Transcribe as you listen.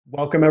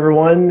Welcome,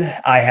 everyone.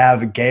 I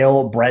have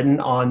Gael Breton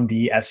on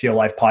the SEO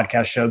Life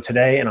podcast show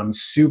today, and I'm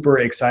super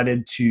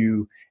excited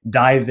to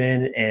dive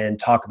in and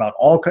talk about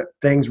all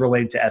things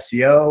related to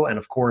SEO and,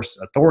 of course,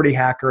 Authority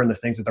Hacker and the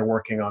things that they're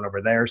working on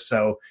over there.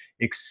 So,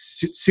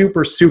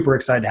 super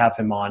excited to have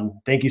him on.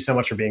 Thank you so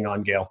much for being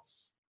on, Gael.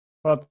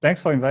 Well,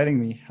 thanks for inviting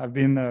me. I've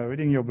been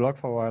reading your blog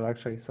for a while,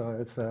 actually,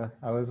 so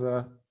I was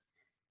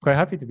quite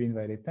happy to be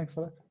invited. Thanks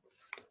for that.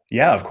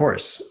 Yeah, of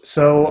course.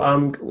 So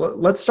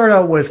let's start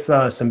out with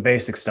some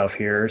basic stuff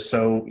here.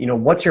 So,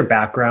 what's your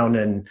background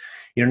and,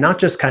 not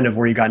just kind of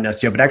where you got in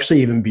SEO, but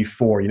actually even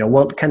before,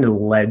 what kind of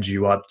led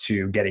you up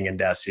to getting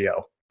into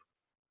SEO?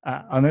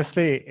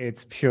 Honestly,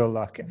 it's pure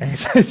luck.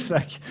 It's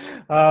like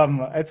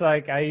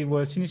I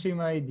was finishing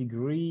my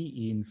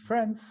degree in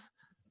France.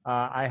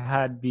 I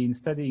had been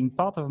studying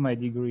part of my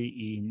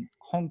degree in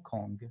Hong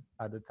Kong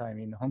at the time,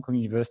 in Hong Kong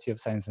University of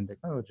Science and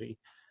Technology.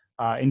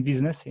 In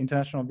business,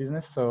 international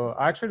business. So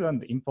I actually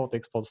learned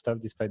import-export stuff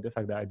despite the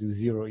fact that I do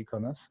zero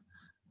e-commerce.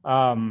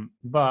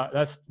 But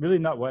that's really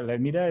not what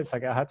led me there. It's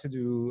like I had to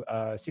do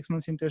a 6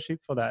 months internship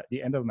for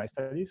the end of my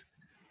studies.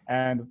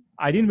 And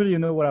I didn't really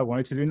know what I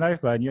wanted to do in life,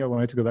 but I knew I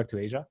wanted to go back to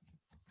Asia.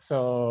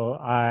 So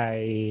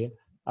I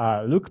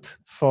looked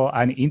for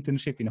an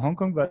internship in Hong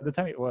Kong, but at the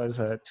time it was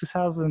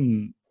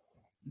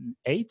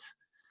 2008,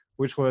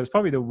 which was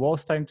probably the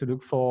worst time to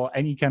look for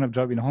any kind of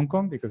job in Hong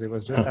Kong because it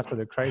was just after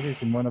the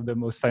crisis in one of the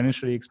most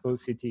financially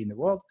exposed cities in the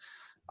world.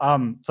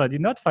 So I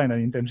did not find an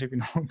internship in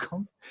Hong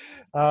Kong.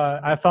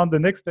 I found the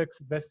next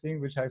best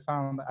thing, which I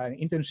found an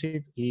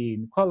internship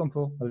in Kuala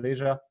Lumpur,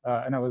 Malaysia.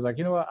 And I was like,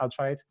 you know what, I'll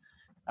try it.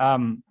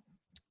 And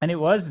it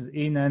was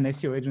in an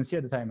SEO agency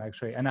at the time,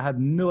 actually. And I had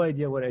no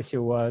idea what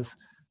SEO was.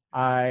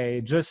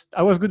 I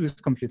was good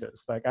with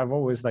computers. Like I've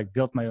always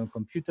built my own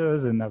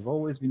computers and I've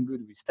always been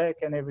good with tech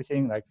and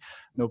everything, like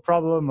no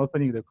problem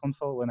opening the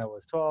console when I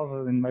was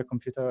 12 in my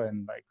computer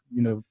and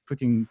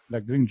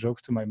doing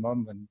jokes to my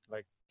mom and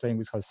playing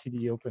with her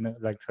CD opener,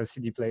 her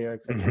CD player,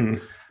 etc.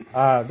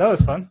 That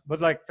was fun, but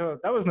so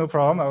that was no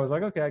problem. I was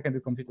like, okay, I can do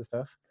computer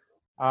stuff.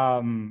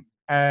 And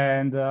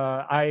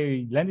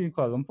I landed in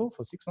Kuala Lumpur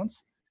for 6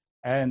 months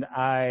and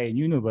I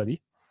knew nobody.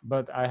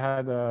 But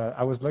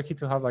I was lucky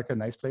to have a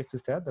nice place to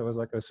stay at. There was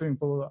a swimming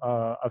pool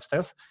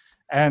upstairs.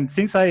 And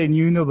since I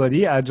knew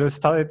nobody, I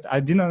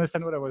didn't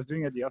understand what I was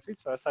doing at the office.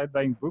 So I started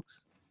buying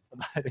books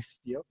about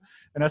SEO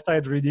and I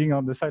started reading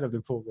on the side of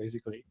the pool,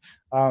 basically.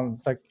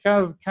 It's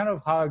kind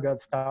of how I got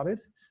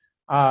started.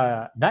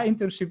 That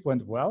internship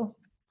went well.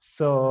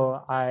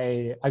 So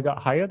I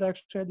got hired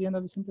actually at the end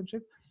of this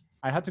internship.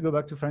 I had to go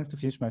back to France to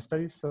finish my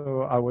studies.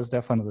 So I was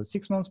there for another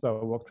 6 months, but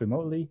I worked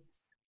remotely.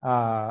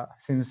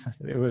 Since I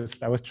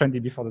was trendy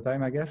before the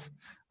time, I guess.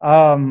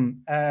 After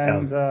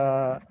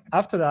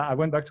that, I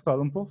went back to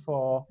Kuala Lumpur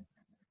for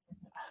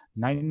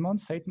 9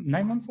 months,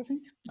 9 months, I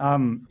think.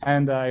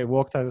 And I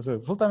worked as a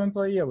full-time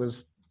employee. I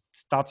was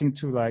starting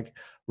to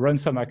run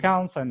some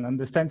accounts and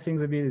understand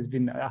things a bit.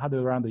 I had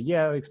around a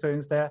year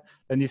experience there.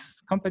 And this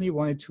company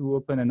wanted to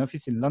open an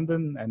office in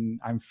London, and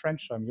I'm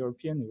French, I'm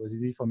European. It was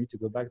easy for me to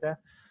go back there.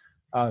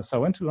 So I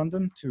went to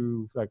London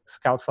to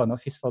scout for an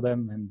office for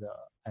them and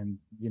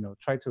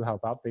try to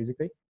help out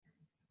basically.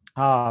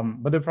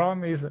 But the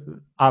problem is,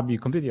 I'll be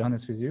completely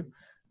honest with you,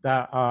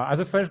 that as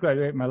a fresh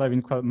graduate, my life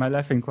in Kuala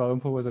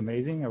Lumpur was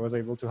amazing. I was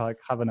able to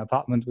have an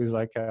apartment with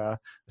a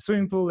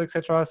swimming pool,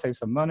 etc., save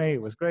some money.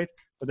 It was great.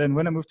 But then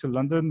when I moved to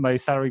London, my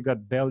salary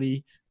got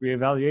barely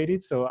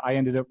reevaluated. So I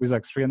ended up with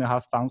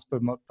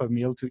 £3.50 per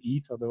meal to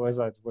eat. Otherwise,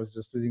 I was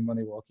just losing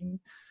money walking.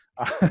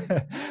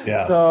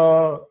 Yeah.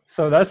 So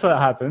that's what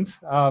happened.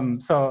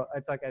 So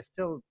it's I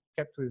still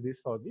kept with this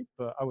for a bit,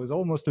 but I was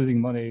almost losing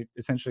money,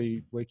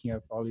 essentially waking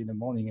up early in the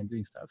morning and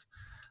doing stuff.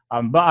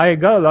 But I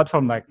got a lot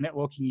from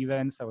networking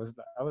events. I was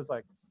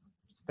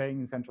staying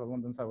in central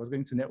London, so I was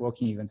going to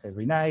networking events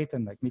every night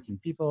and meeting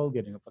people,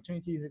 getting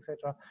opportunities,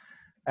 etc.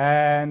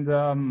 And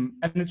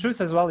the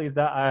truth as well is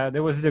that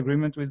there was this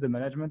agreement with the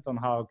management on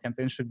how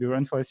campaigns should be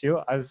run for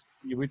SEO. As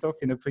we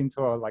talked in the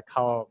pre-intro,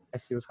 how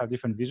SEOs have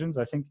different visions.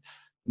 I think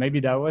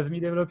maybe that was me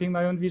developing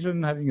my own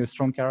vision, having a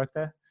strong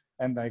character,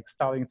 and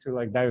starting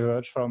to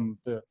diverge from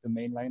the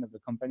main line of the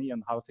company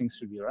on how things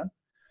should be run.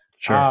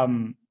 Sure.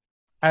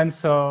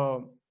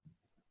 So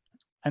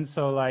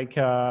I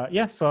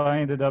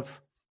ended up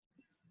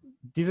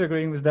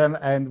disagreeing with them,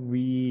 and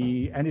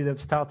we ended up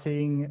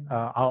starting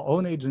our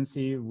own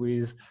agency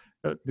with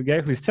the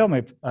guy who is still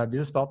my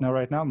business partner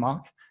right now,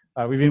 Mark.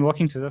 We've been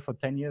working together for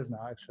 10 years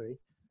now, actually.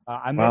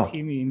 I met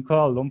him in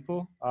Kuala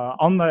Lumpur.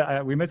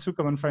 We met through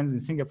common friends in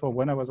Singapore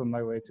when I was on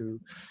my way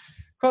to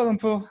Kuala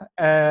Lumpur,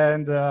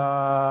 and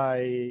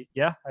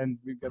and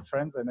we got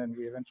friends, and then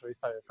we eventually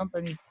started a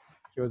company.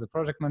 He was a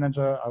project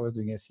manager, I was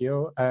doing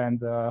SEO,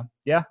 and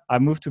I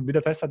moved to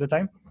Budapest at the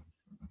time,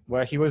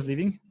 where he was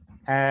living,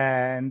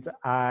 and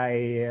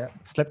I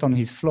slept on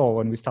his floor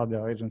when we started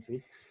our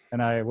agency,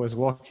 and I was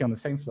working on the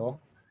same floor.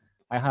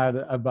 I had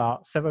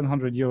about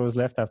 700 euros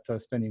left after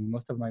spending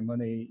most of my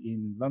money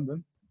in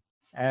London,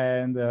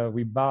 and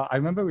I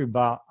remember we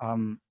bought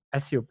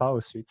SEO Power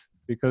Suite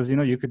because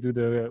you could do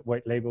the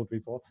white labeled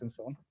reports and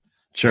so on.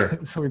 Sure.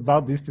 So we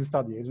bought this to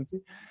start the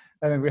agency,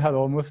 and then we had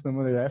almost no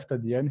money left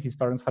at the end. His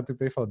parents had to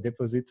pay for a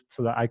deposit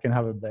so that I can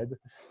have a bed.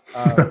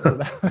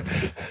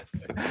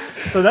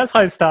 So that's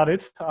how it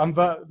started.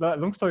 But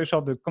long story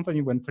short, the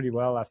company went pretty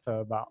well. After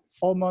about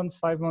 5 months,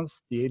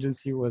 the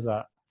agency was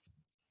at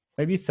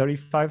maybe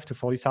 $35,000 to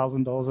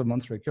 $40,000 a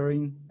month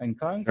recurring in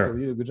clients. Sure. So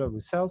we did a good job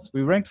with sales.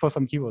 We ranked for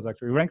some keywords,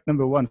 actually. We ranked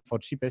number 1 for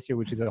cheap SEO,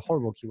 which is a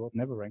horrible keyword.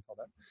 Never ranked for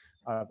that.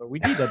 But we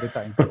did at the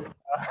time.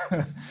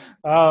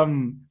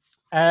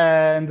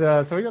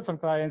 So we got some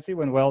clients. It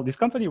went well. This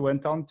company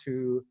went on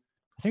to,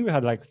 I think we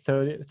had like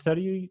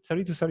 30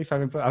 to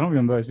 35 employees. I don't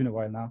remember. It's been a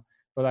while now.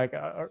 But like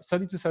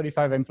 30 to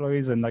 35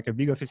 employees and like a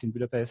big office in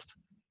Budapest.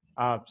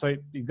 So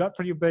it got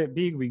pretty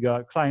big. We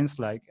got clients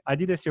like, I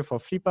did SEO for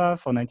Flippa,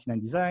 for 99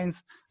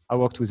 Designs. I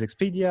worked with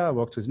Expedia. I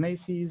worked with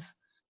Macy's.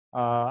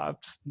 I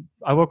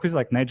work with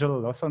like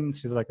Nigel Lawson.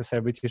 She's like a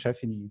celebrity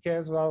chef in the UK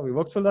as well. We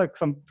worked with like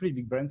some pretty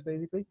big brands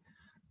basically.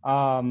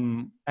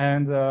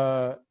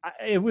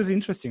 It was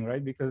interesting,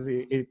 right? Because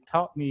it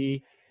taught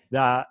me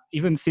that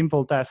even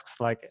simple tasks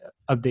like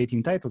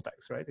updating title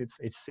tags, right?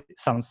 It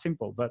sounds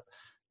simple, but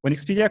when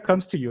Expedia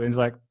comes to you and is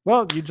like,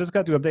 well, you just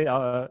got to update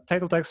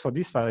title tags for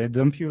this file, it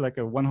dump you like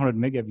a 100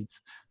 megabits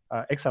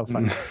Excel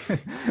file.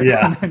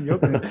 Yeah. And then you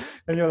open it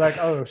and you're like,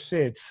 oh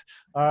shit.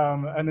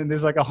 And then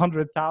there's like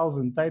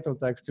 100,000 title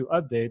tags to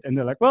update. And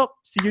they're like, well,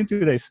 see you in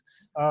 2 days.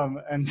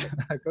 And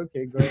like,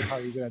 okay, great. How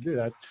are you going to do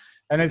that?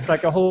 And it's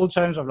like a whole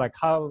challenge of like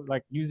how,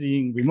 like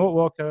using remote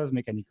workers,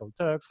 mechanical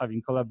Turks,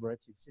 having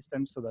collaborative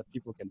systems so that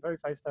people can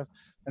verify stuff.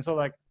 And so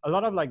like a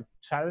lot of like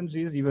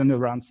challenges, even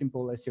around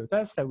simple SEO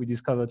tests that we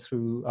discovered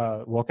through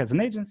work as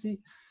an agency.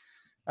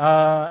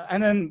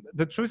 And then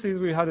the truth is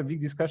we had a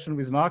big discussion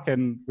with Mark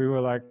and we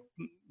were like,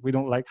 we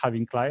don't like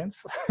having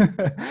clients.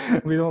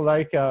 We don't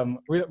like,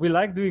 we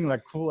like doing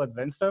like cool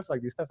advanced stuff,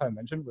 like this stuff I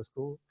mentioned was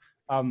cool.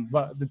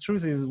 But the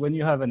truth is when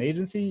you have an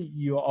agency,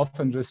 you're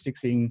often just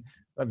fixing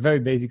very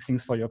basic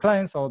things for your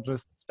clients or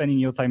just spending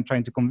your time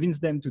trying to convince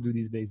them to do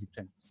these basic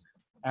changes.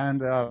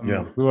 And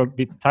we were a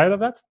bit tired of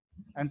that.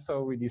 And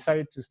so we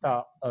decided to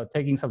start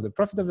taking some of the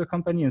profit of the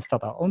company and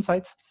start our own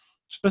sites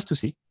just to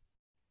see.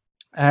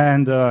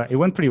 And it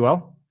went pretty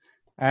well.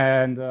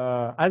 And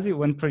as it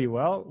went pretty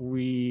well,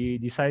 we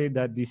decided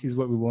that this is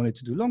what we wanted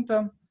to do long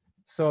term.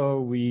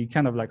 So we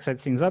kind of like set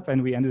things up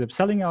and we ended up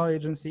selling our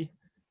agency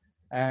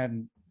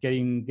and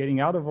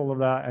getting out of all of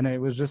that. And it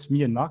was just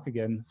me and Mark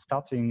again,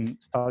 starting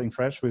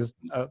fresh with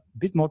a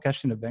bit more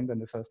cash in the bank than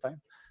the first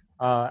time.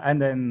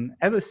 And then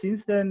ever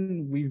since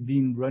then, we've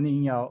been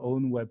running our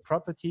own web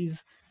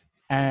properties.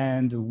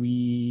 And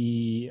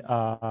we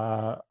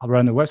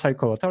run a website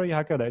called Authority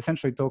Hacker that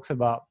essentially talks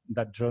about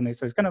that journey.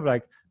 So it's kind of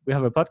like we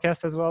have a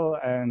podcast as well,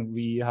 and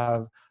we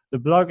have the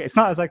blog. It's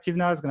not as active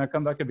now. It's going to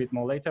come back a bit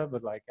more later,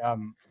 but like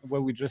where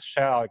we just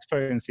share our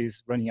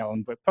experiences running our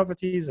own web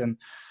properties and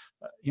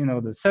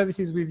the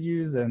services we've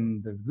used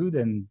and the good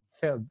and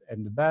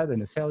the bad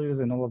and the failures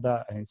and all of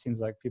that. And it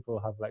seems like people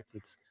have liked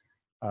it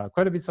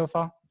quite a bit so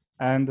far.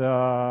 And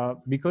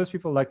because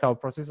people liked our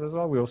process as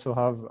well, we also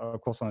have a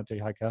course on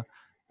Authority Hacker.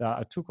 There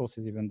are 2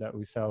 courses even that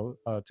we sell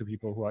to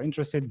people who are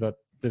interested, but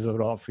there's a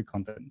lot of free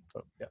content.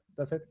 So yeah,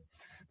 that's it.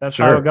 That's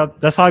how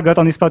I got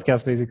on this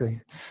podcast, basically.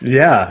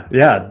 Yeah.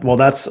 Well,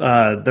 that's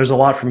there's a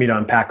lot for me to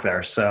unpack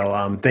there.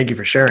 So thank you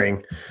for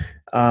sharing.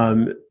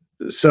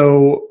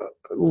 So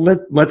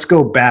let's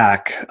go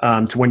back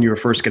to when you were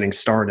first getting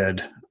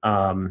started.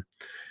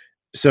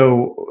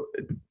 So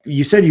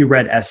you said you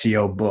read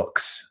SEO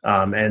books,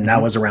 and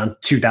that was around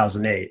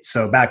 2008.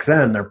 So back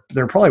then, there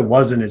probably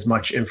wasn't as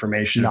much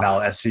information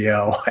about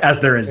SEO as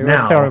there is now.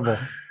 It was terrible.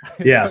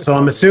 Yeah. So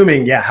I'm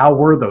assuming, how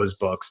were those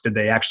books? Did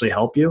they actually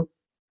help you?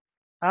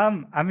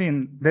 I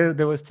mean,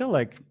 there was still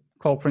like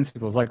core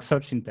principles, like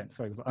search intent,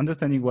 for example,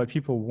 understanding what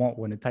people want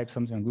when they type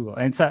something on Google.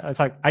 And it's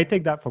like, I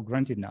take that for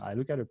granted now. I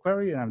look at a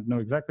query and I know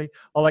exactly,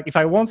 or like if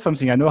I want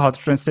something, I know how to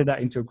translate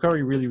that into a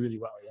query really, really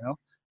well,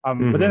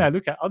 But then I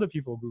look at other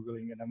people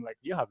Googling and I'm like,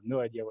 you have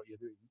no idea what you're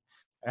doing.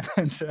 Of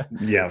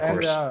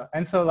course.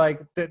 And so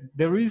like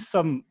there is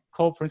some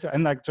core principle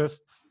and like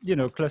just,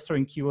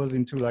 clustering keywords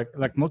into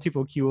like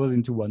multiple keywords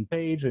into one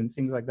page and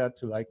things like that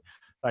to like,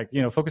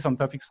 focus on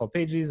topics for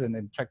pages and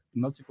then track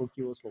multiple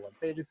keywords for one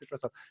page, etc.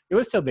 So it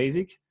was still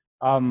basic,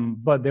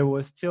 but there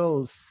was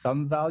still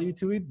some value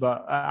to it.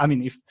 But I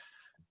mean, if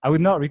I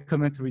would not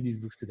recommend to read these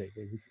books today,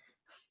 basically.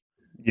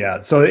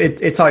 Yeah. So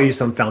it taught you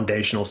some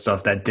foundational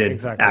stuff that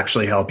did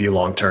actually help you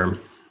long term.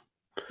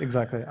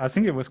 Exactly. I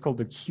think it was called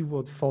the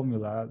Keyword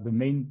Formula. The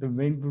main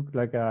book,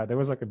 like there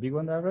was like a big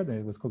one that I read, and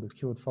it was called the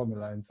Keyword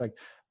Formula. And it's like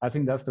I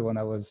think that's the one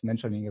I was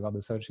mentioning about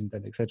the search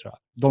intent, etc.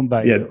 Don't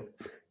buy it.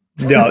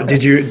 No,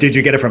 did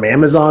you get it from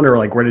Amazon or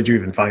like where did you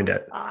even find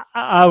it?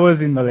 I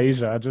was in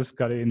Malaysia. I just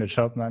got it in the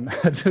shop, man.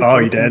 Oh,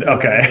 you did?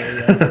 Okay.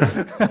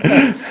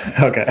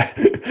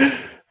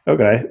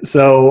 Okay.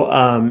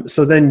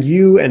 So then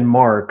you and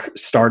Mark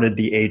started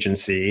the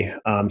agency.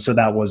 So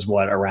that was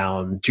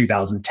around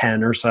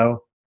 2010 or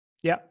so?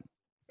 Yeah.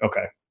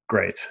 Okay,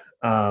 great.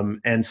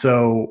 And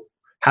so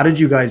how did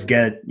you guys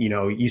get,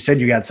 you said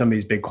you got some of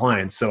these big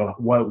clients. So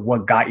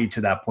what got you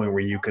to that point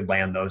where you could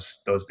land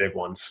those big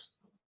ones?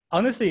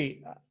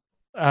 Honestly,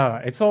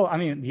 it's all. I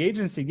mean, the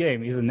agency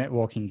game is a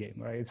networking game,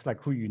 right? It's like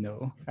who you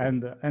know,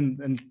 and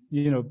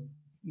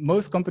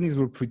most companies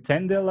will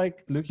pretend they're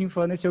like looking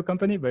for an SEO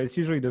company, but it's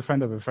usually the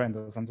friend of a friend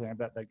or something like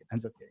that that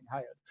ends up getting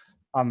hired.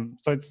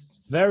 So it's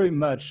very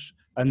much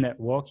a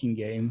networking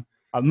game.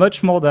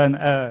 Much more than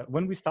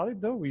when we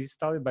started, though. We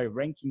started by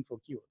ranking for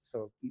keywords,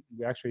 so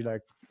we actually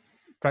like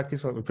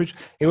practice what we preach.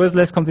 It was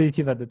less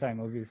competitive at the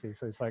time, obviously.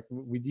 So it's like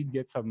we did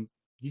get some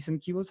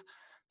decent keywords.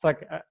 It's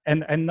like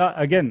and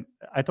not again.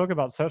 I talk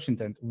about search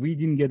intent. We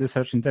didn't get a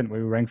search intent where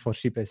we ranked for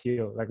cheap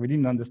SEO. Like we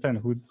didn't understand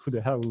who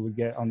the hell we would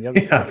get on the other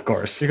Yeah, side. of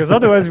course. Because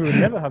otherwise we would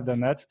never have done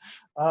that.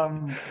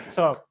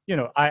 So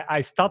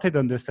I started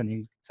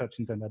understanding search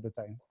intent at the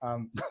time.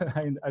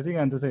 I think I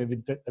understand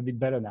a bit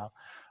better now.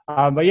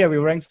 But yeah, we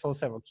ranked for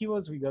several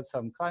keywords. We got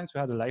some clients. We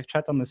had a live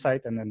chat on the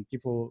site, and then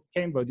people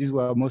came. But these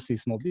were mostly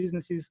small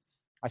businesses.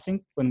 I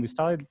think when we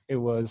started, we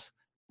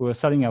were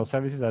selling our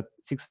services at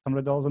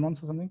 $600 a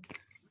month or something.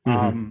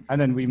 And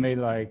then we made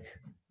like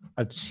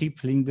a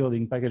cheap link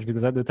building package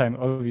because at the time,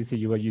 obviously,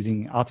 you were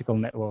using article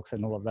networks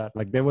and all of that.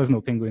 Like there was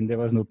no Penguin, there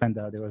was no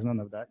Panda, there was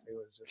none of that. It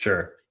was just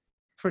Sure.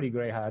 pretty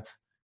gray hat.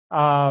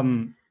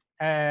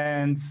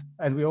 And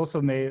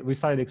we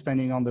started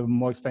expanding on the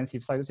more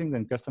expensive side of things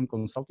and custom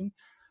consulting.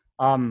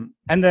 And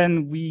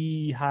then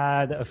we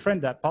had a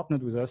friend that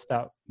partnered with us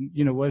that,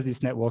 was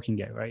this networking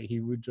guy, right? He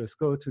would just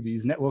go to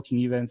these networking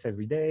events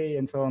every day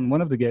and so on.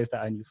 One of the guys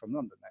that I knew from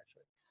London, actually.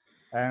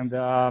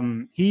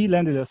 And he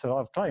landed us a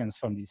lot of clients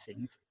from these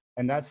things.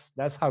 And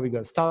that's how we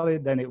got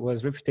started. Then it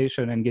was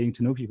reputation and getting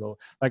to know people.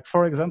 Like,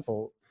 for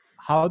example,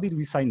 how did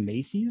we sign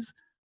Macy's?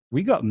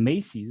 We got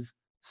Macy's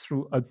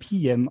through a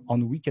PM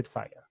on Wicked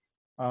Fire.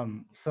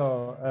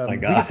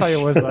 Wicked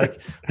Fire was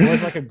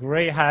like a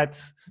gray hat,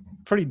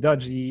 pretty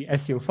dodgy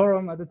SEO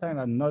forum at the time.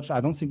 I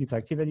don't think it's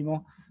active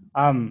anymore.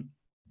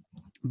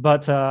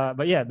 But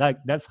yeah,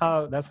 that's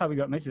how we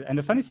got Macy's. And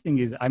the funny thing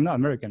is, I'm not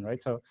American,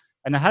 right? So,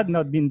 and I had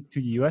not been to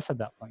the US at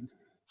that point.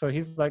 So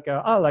he's like,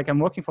 I'm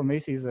working for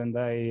Macy's and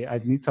I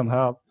need some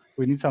help.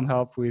 We need some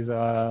help with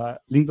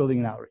link building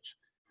and outreach.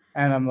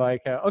 And I'm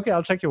like, okay,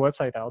 I'll check your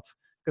website out.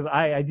 Because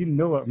I didn't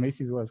know what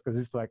Macy's was, because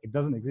it's like it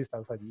doesn't exist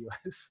outside the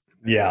US.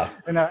 Yeah.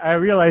 And I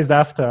realized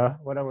after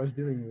what I was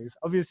doing with,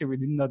 obviously we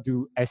did not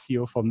do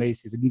SEO for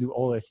Macy's. We didn't do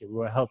all SEO. We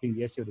were helping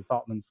the SEO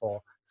department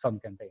for some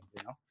campaigns,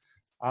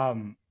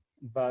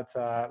 But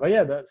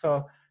yeah,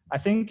 so I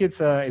think it's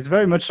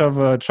very much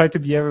of try to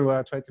be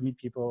everywhere, try to meet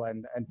people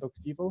and talk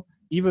to people,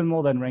 even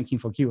more than ranking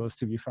for keywords,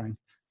 to be frank.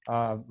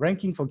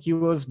 Ranking for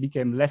keywords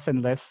became less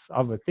and less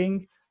of a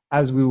thing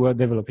as we were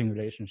developing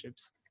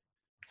relationships.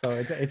 So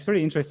it's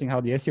pretty interesting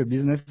how the SEO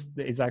business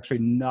is actually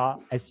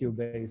not SEO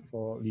based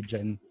for lead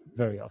gen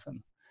very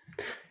often.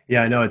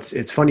 Yeah, I know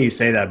it's funny you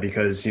say that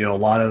because a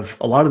lot of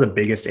the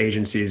biggest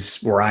agencies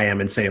where I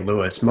am in St.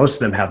 Louis, most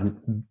of them have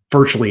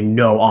virtually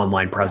no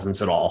online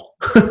presence at all.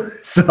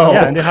 So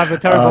yeah, and they have a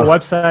terrible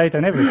website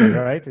and everything,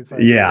 right? It's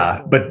like,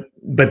 yeah,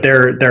 but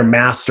they're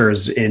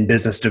masters in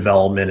business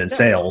development and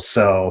sales.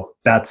 So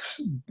that's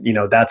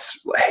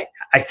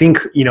I think,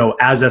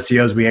 as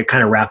SEOs, we get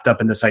kind of wrapped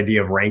up in this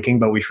idea of ranking,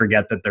 but we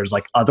forget that there's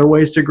like other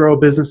ways to grow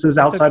businesses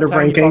outside of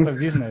ranking. Part of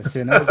business,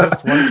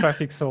 just one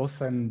traffic source,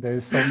 and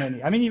there's so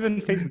many. I mean,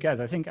 even Facebook ads.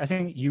 I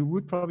think you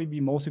would probably be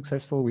more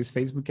successful with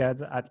Facebook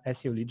ads at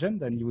SEO lead gen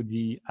than you would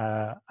be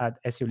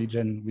at SEO lead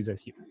gen with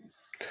SEO.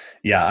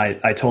 Yeah,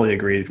 I totally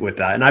agree with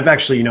that. And I've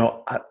actually,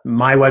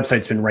 my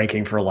website's been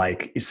ranking for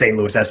like St.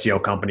 Louis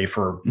SEO company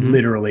for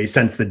literally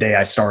since the day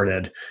I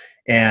started.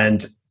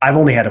 And I've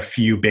only had a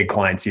few big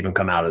clients even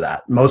come out of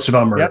that. Most of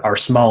them are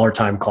smaller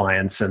time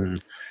clients,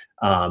 and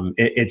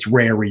it's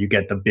rare where you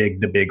get the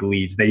big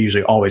leads. They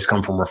usually always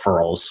come from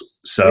referrals.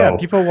 So yeah,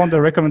 people want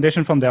the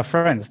recommendation from their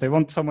friends. They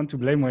want someone to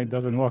blame when it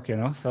doesn't work,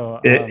 So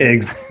yeah,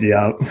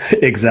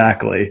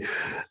 exactly.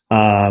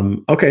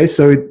 Okay,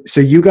 so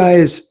you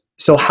guys.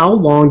 So how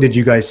long did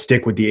you guys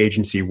stick with the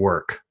agency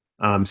work?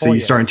 So you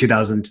started in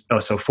 2000. Oh,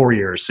 so 4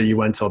 years. So you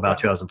went till about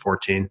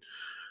 2014.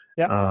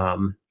 Yeah.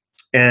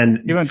 And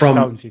even from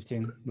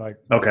 2015,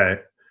 okay.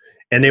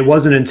 And it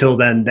wasn't until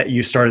then that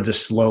you started to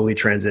slowly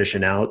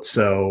transition out.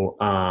 So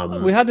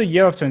we had a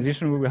year of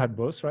transition where we had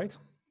both, right?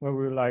 Where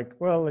we were like,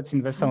 well, let's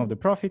invest some of the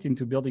profit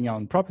into building our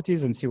own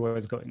properties and see where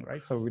it's going,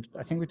 right? So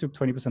I think we took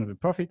 20% of the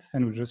profit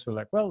and we just were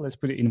like, well, let's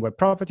put it in web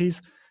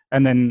properties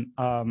and then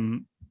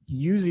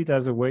use it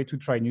as a way to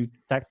try new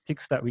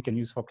tactics that we can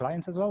use for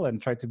clients as well and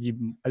try to be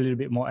a little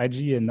bit more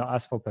edgy and not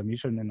ask for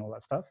permission and all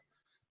that stuff.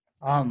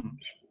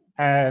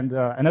 And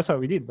that's what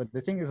we did. But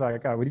the thing is,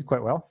 we did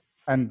quite well.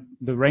 And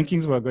the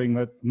rankings were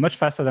going much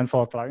faster than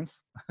for our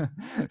clients,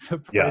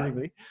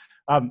 surprisingly.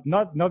 Yeah.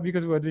 Not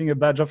because we were doing a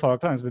bad job for our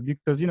clients, but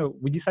because,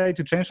 we decided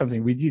to change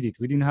something. We did it.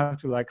 We didn't have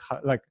to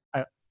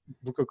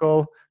book a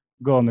call,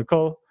 go on a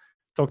call,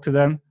 talk to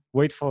them,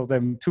 wait for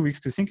them 2 weeks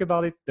to think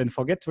about it, then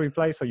forget to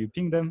reply. So you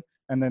ping them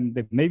and then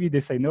maybe they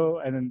say no.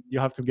 And then you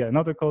have to get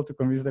another call to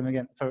convince them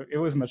again. So it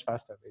was much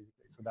faster,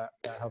 basically. So that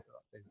helped a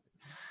lot, basically.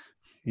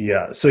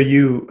 Yeah. So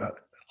you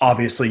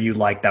obviously you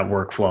like that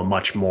workflow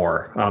much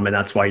more, and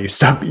that's why you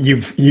stuck.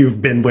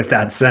 You've been with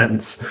that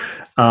since.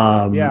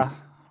 Um, Yeah.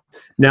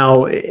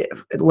 Now,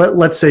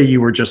 let's say you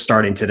were just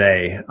starting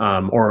today,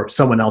 or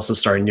someone else was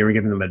starting. You were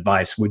giving them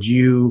advice.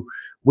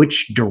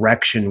 Which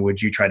direction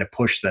would you try to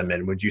push them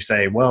in? Would you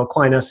say, well,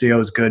 client SEO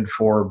is good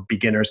for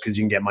beginners because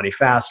you can get money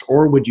fast,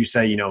 or would you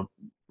say,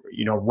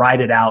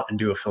 ride it out and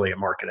do affiliate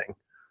marketing?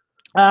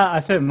 I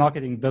feel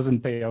marketing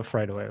doesn't pay off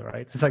right away,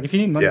 right? It's like if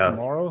you need money Yeah,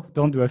 tomorrow,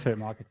 don't do affiliate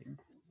marketing,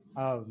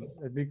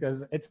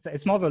 because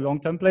it's more of a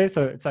long-term play.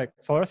 So it's like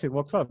for us, it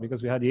worked well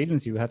because we had the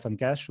agency, we had some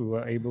cash, we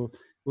were able.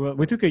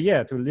 We took a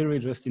year to literally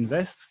just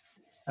invest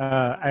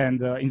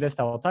and invest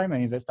our time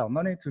and invest our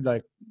money to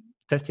like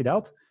test it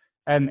out.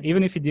 And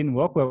even if it didn't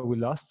work, well, we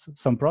lost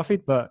some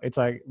profit, but it's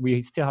like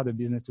we still had a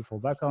business to fall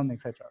back on,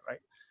 etc.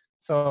 Right?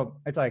 So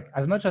it's like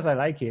as much as I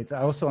like it,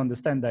 I also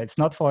understand that it's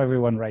not for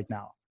everyone right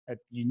now. That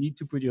you need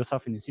to put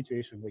yourself in a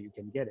situation where you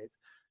can get it.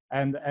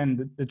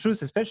 And the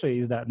truth, especially,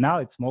 is that now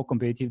it's more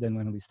competitive than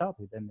when we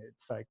started, and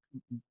it's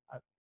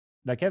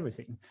like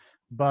everything.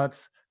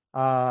 But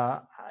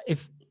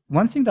if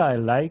one thing that I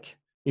like,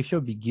 if you're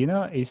a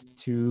beginner, is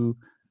to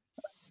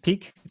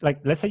pick, like,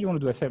 let's say you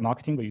want to do affiliate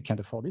marketing, but you can't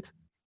afford it.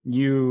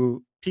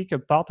 You pick a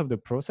part of the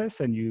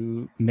process and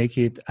you make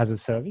it as a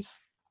service.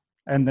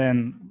 And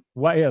then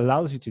what it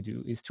allows you to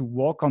do is to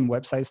work on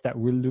websites that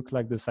will look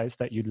like the sites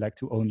that you'd like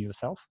to own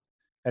yourself.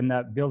 And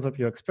that builds up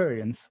your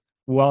experience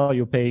while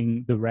you're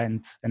paying the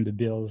rent and the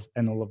bills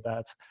and all of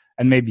that,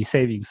 and maybe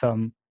saving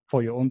some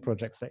for your own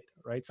projects later,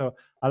 right? So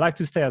I like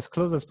to stay as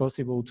close as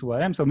possible to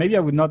what I am. So maybe I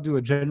would not do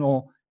a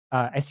general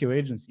SEO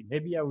agency.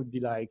 Maybe I would be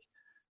like,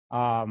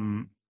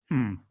 um,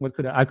 what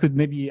could I could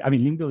maybe, I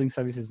mean, link building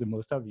service is the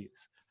most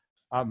obvious.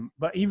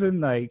 But even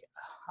like,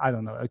 I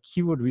don't know, a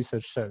keyword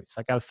research service.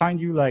 Like I'll find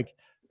you like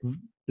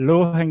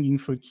low hanging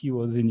fruit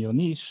keywords in your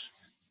niche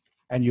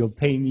and you'll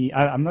pay me.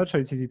 I'm not sure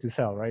it's easy to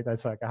sell, right?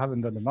 That's like, I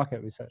haven't done the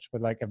market research,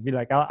 but like, I'd be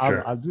like, I'll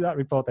sure. do that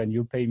report and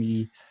you'll pay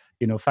me,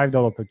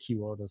 $5 per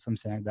keyword or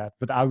something like that.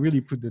 But I'll really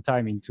put the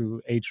time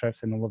into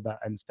Ahrefs and all of that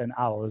and spend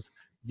hours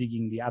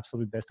digging the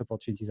absolute best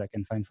opportunities I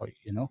can find for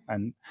you.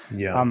 And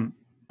Yeah, um,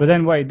 but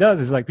then what it does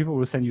is like people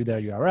will send you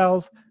their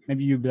URLs.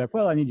 Maybe you'll be like,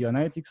 well, I need your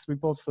analytics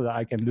reports so that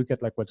I can look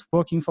at like what's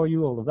working for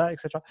you, all of that,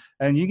 etc.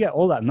 And you get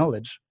all that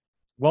knowledge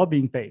while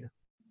being paid.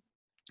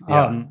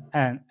 yeah,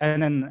 And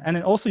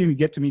then also you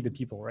get to meet the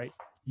people, right?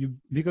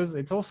 Because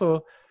it's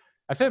also,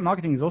 affiliate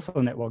marketing is also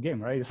a network game,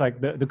 right? It's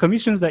like the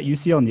commissions that you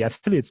see on the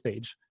affiliates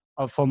page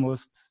are for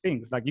most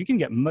things. Like you can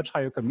get much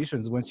higher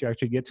commissions once you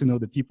actually get to know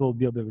the people,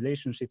 build the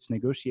relationships,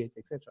 negotiate,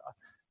 etc.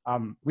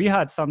 We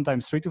had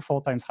sometimes 3 to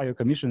 4 times higher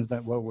commissions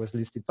than what was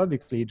listed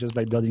publicly just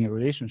by building a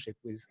relationship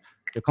with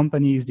the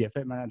companies, the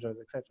affiliate managers,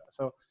 etc.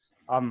 So,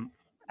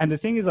 and the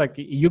thing is, like,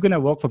 you're gonna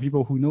work for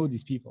people who know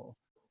these people.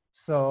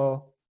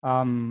 So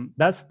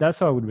that's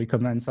what I would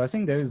recommend. So I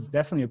think there is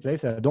definitely a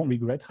place that I don't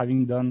regret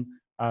having done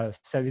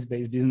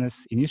service-based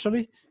business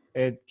initially.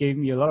 It gave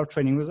me a lot of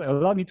training. It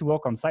allowed me to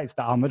work on sites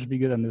that are much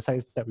bigger than the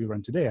sites that we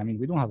run today. I mean,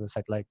 we don't have a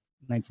site like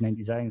 99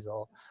 Designs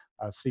or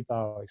Flippa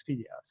or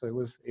Expedia. So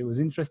it was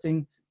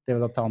interesting.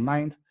 Developed our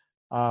mind.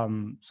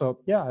 So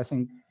yeah, I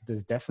think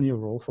there's definitely a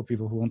role for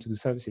people who want to do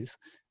services,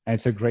 and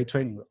it's a great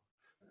training role.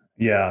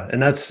 yeah.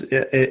 And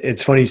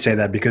it's funny you say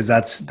that because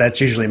that's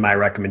usually my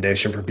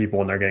recommendation for people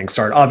when they're getting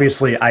started.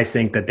 Obviously, I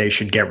think that they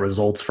should get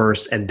results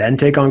first and then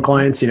take on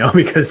clients,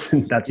 because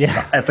that's the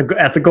Yeah,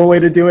 ethical way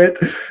to do it.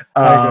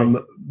 I agree.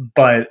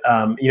 But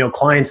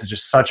clients is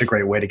just such a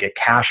great way to get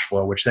cash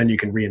flow, which then you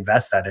can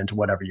reinvest that into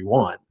whatever you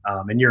want.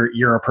 And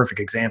you're a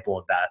perfect example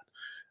of that.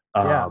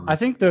 Yeah, I Um,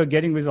 think the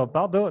getting result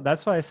part though,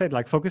 that's why I said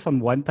like focus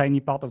on one tiny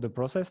part of the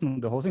process, not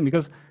the whole thing,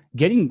 because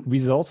getting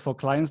results for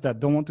clients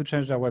that don't want to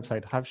change their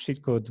website, have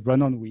shit code,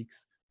 run on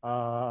weeks,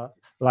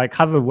 like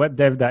have a web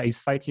dev that is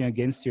fighting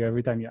against you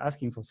every time you're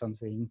asking for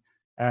something,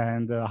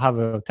 and have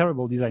a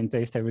terrible design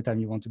taste every time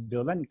you want to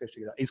build landing page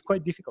together. It's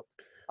quite difficult.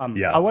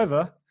 yeah,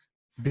 However,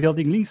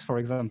 building links, for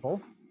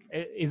example,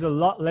 is a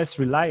lot less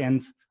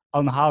reliant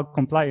on how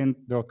compliant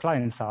the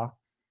clients are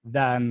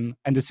and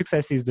the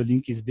success is the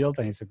link is built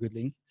and it's a good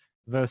link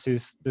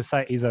versus the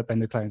site is up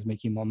and the client's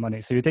making more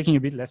money. So you're taking a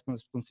bit less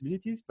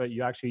responsibilities, but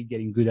you're actually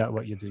getting good at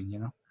what you're doing.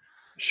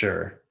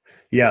 sure.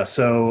 Yeah.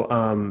 So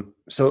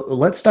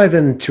let's dive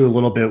into a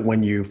little bit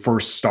when you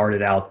first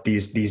started out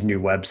these new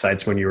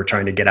websites when you were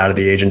trying to get out of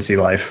the agency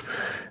life.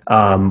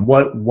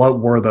 What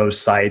were those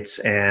sites,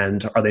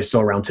 and are they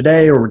still around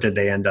today, or did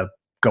they end up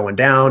going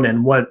down?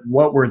 And what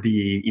were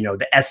the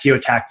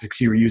SEO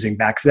tactics you were using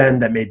back then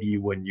that maybe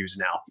you wouldn't use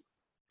now?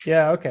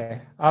 Yeah,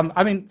 okay.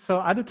 I mean, so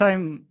at the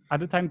time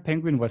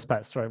Penguin was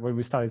passed, right, when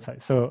we started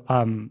site. So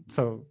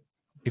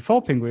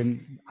before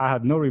Penguin, I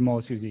had no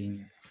remorse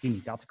using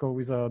Unique Article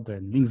Wizard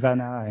and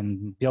Linkvana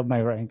and Build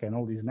My Rank and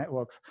all these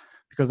networks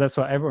because that's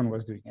what everyone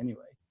was doing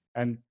anyway.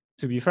 And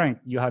to be frank,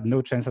 you had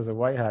no chance as a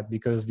white hat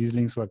because these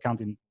links were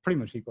counting pretty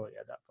much equally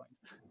at that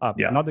point.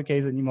 Yeah, Not the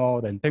case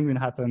anymore. Then Penguin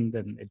happened,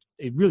 and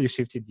it really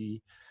shifted the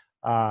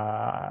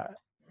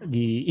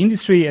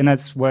industry, and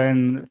that's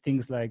when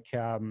things like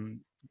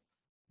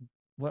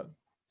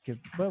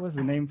what was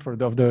the name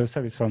of the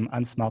service from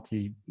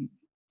Unsmarty?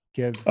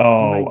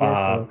 Oh,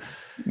 My guest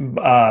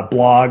or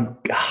blog.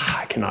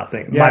 I cannot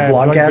think. My yeah,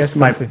 blog blog guest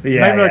guest. something.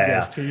 My blog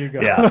guest. Here you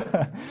go. Yeah. So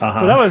that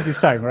Uh-huh. was this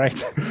time, right?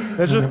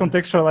 Let's just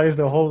contextualize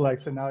the whole like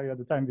scenario at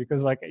the time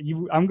because like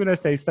I'm gonna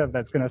say stuff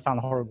that's gonna sound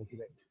horrible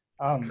today.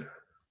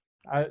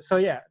 So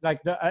yeah, like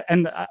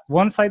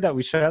one site that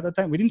we shared at the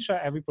time, we didn't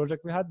share every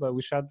project we had, but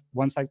we shared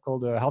one site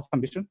called Health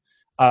Ambition.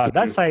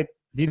 That site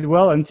did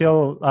well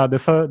until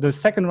the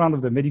second round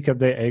of the Medicare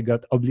Day it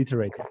got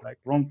obliterated, like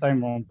wrong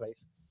time, wrong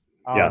place.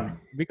 Yeah.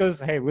 Because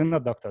hey, we're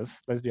not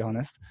doctors, let's be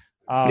honest.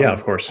 Yeah,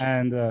 of course.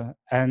 And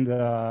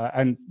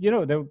you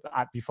know,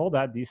 before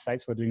that, these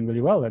sites were doing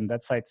really well, and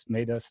that site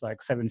made us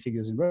like 7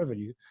 figures in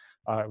revenue.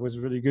 It was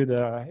really good.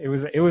 It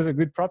was a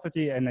good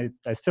property, and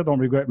I still don't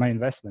regret my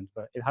investment,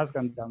 but it has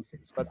gone down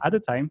since. But at the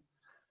time,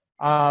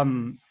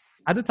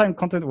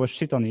 content was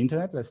shit on the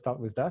internet. Let's start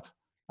with that.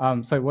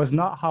 So it was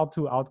not how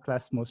to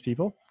outclass most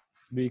people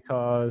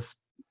because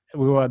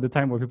we were at the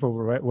time where people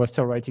were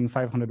still writing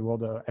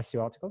 500-word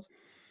SEO articles.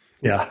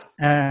 Yeah.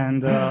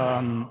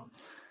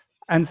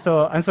 And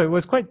so it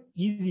was quite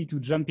easy to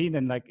jump in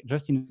and like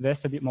just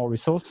invest a bit more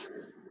resource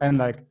and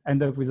like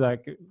end up with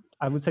like,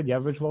 I would say the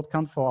average word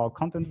count for our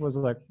content was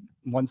like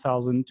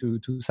 1,000 to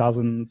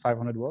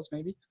 2,500 words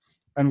maybe.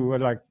 And we were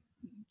like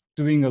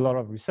doing a lot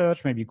of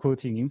research, maybe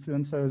quoting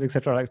influencers,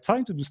 etc. Like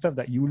trying to do stuff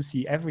that you will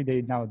see every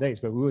day nowadays,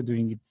 but we were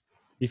doing it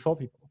before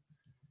people.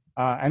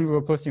 And we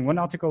were posting 1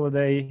 article a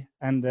day,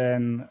 and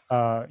then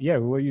we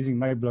were using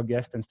my blog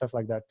guest and stuff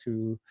like that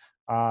to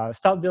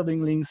start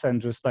building links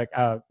and just like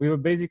we were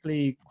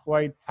basically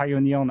quite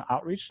pioneer on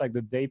outreach. Like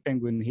the day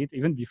Penguin hit,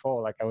 even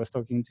before, like I was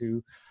talking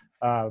to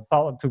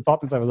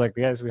partners, I was like,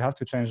 yes, we have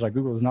to change. Like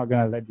Google's not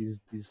gonna let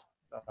these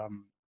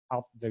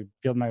out the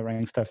build my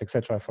rank stuff,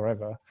 etc.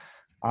 forever.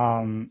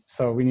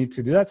 So we need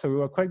to do that. So we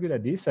were quite good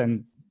at this,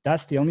 and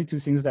that's the only 2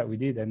 things that we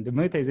did. And the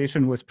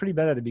monetization was pretty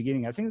bad at the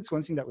beginning. I think it's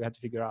one thing that we had to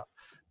figure out.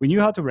 We knew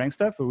how to rank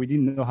stuff, but we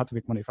didn't know how to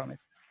make money from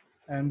it.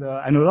 And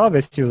a lot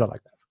of SEOs are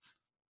like that.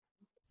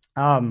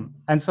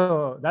 And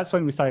so that's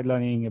when we started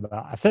learning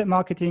about affiliate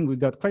marketing. We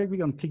got quite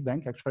big on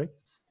ClickBank, actually.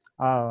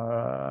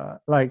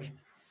 Like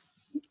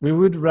we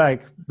would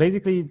like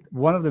basically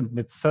one of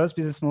the first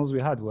business models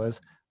we had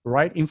was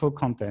write info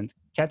content,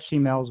 catch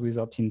emails with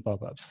opt-in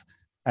pop-ups,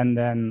 and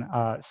then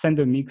send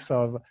a mix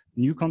of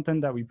new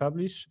content that we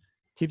publish,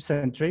 tips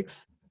and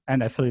tricks,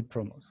 and affiliate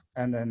promos.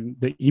 And then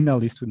the email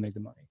list would make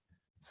the money.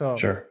 So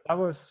that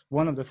was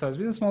one of the first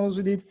business models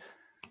we did.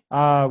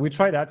 We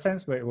tried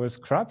AdSense, but it was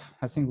crap.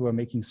 I think we were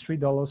making $3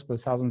 per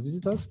 1,000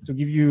 visitors. To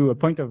give you a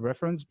point of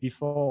reference,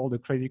 before all the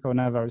crazy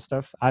coronavirus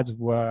stuff, ads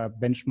were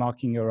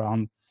benchmarking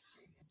around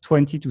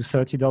 $20 to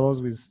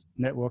 $30 with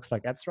networks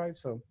like AdStrive.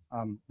 So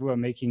we were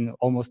making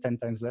almost 10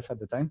 times less at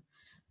the time.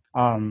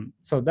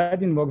 So that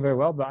didn't work very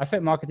well, but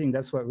affiliate marketing,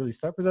 that's what really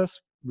stuck with us.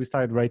 We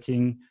started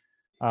writing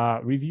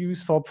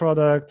reviews for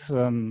product,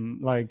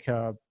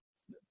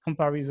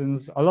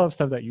 comparisons, a lot of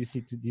stuff that you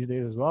see these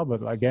days as well.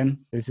 But again,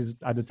 this is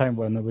at the time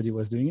where nobody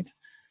was doing it.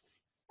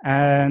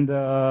 And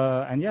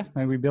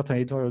we built an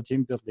editorial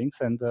team, built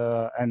links, and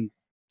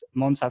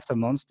months after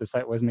months, the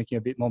site was making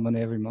a bit more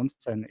money every month,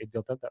 and it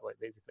built up that way,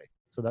 basically.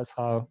 So that's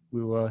how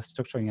we were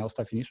structuring our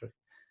stuff initially.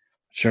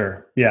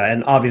 Sure. Yeah.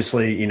 And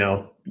obviously, you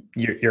know,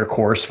 your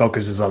course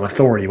focuses on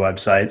authority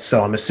websites.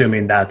 So I'm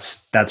assuming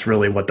that's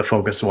really what the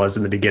focus was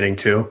in the beginning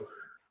too.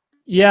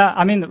 Yeah,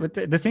 I mean,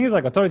 the thing is,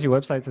 like, authority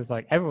websites is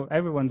like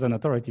everyone's an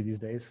authority these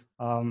days,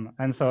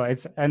 and so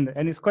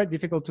it's quite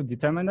difficult to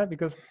determine that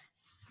because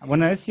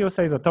when an SEO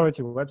says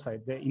authority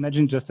website, they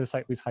imagine just a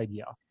site with high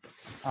DR.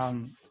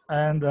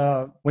 And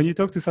when you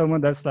talk to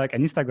someone that's like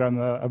an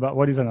Instagrammer about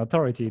what is an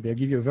authority, they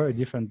give you a very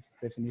different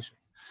definition.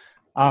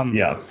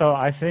 So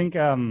I think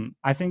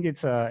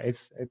it's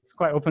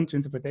quite open to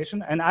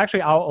interpretation, and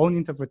actually our own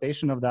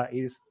interpretation of that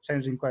is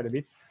changing quite a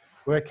bit.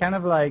 We're kind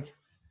of like.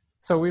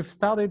 So we've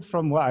started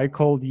from what I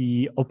call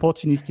the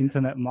opportunist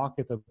internet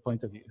marketer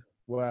point of view,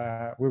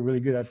 where we're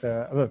really good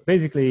at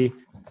basically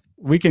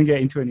we can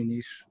get into any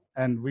niche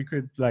and we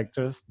could like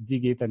just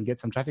dig it and get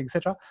some traffic,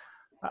 etc.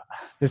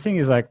 The thing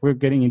is, like, we're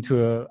getting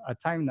into a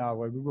time now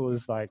where Google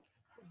is like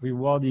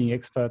rewarding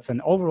experts,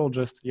 and overall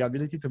just your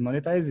ability to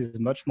monetize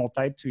is much more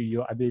tied to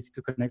your ability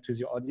to connect with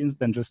your audience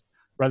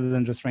rather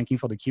than just ranking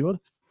for the keyword.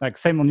 Like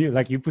same on you,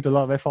 like you put a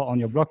lot of effort on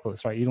your blog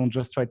posts, right? You don't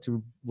just try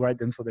to write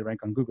them so they rank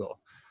on Google.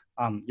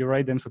 You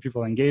write them so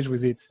people engage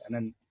with it and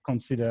then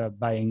consider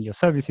buying your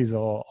services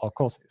or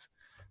courses.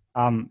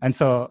 And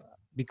so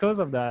because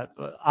of that,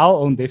 our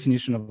own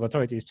definition of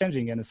authority is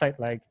changing, and a site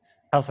like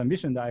Health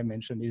Ambition that I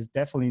mentioned is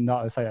definitely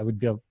not a site I would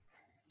build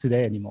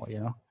today anymore, you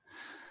know?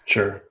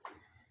 Sure.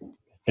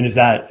 And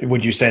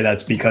would you say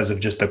that's because of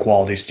just the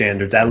quality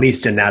standards, at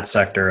least in that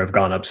sector, have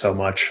gone up so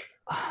much?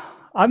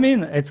 I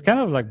mean, it's kind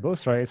of like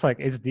both, right? It's like,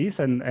 it's this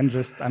and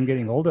just I'm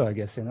getting older, I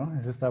guess, you know?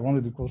 It's just I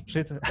want to do cool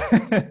shit.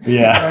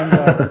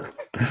 Yeah.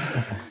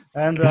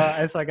 and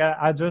it's like,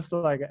 I just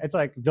like, it's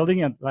like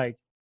building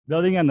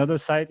another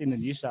site in a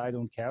niche that I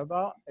don't care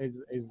about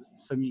is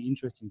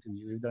semi-interesting to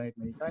me. We've done it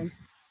many times.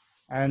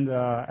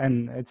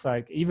 and it's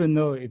like, even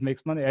though it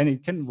makes money and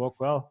it can work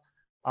well,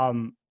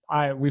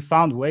 we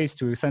found ways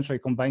to essentially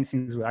combine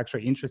things we're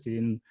actually interested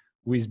in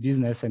with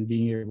business and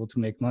being able to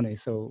make money.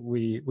 So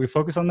we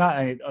focus on that,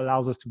 and it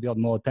allows us to build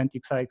more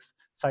authentic sites,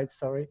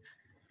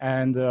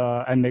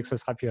 and makes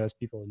us happier as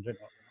people in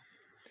general.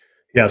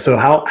 Yeah. So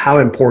how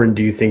important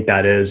do you think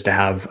that is to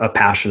have a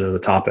passion in the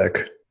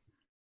topic?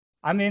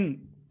 I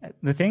mean,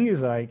 the thing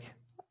is, like,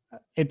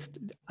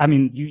 I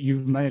mean,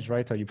 you've managed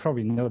writer, you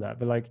probably know that,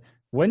 but like,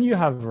 when you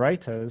have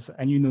writers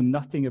and you know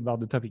nothing about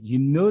the topic, you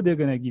know they're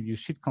gonna give you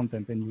shit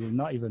content and you will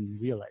not even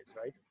realize,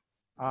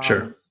 right?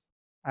 Sure.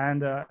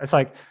 And it's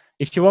like,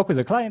 if you work with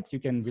a client, you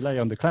can rely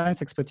on the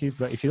client's expertise,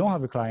 but if you don't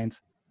have a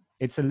client,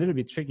 it's a little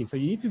bit tricky. So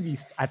you need to be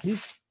at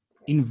least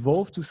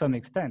involved to some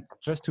extent,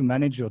 just to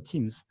manage your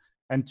teams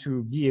and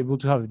to be able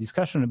to have a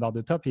discussion about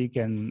the topic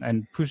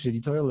and push the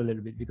editorial a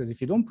little bit. Because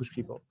if you don't push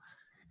people,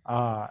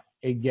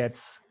 it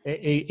gets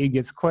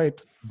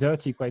quite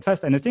dirty quite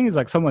fast. And the thing is,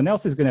 like, someone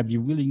else is going to be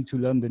willing to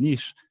learn the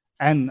niche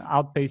and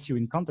outpace you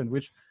in content,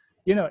 which,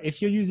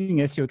 if you're using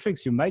SEO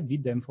tricks, you might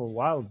beat them for a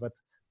while, but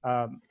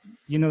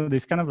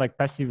this kind of like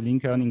passive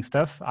link earning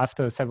stuff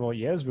after several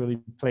years really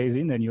plays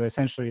in, and you're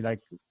essentially like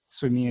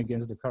swimming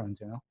against the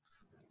current.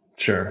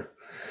 Sure.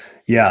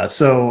 Yeah.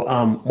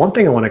 So one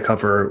thing I want to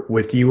cover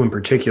with you in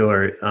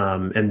particular,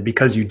 and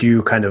because you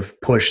do kind of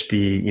push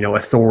the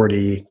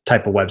authority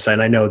type of website,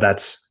 and I know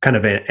that's kind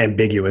of an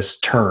ambiguous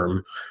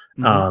term,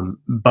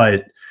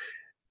 but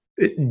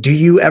do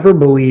you ever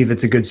believe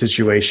it's a good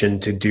situation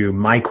to do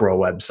micro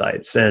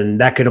websites? And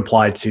that could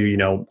apply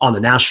to on the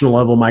national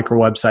level micro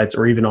websites,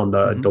 or even on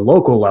the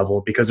local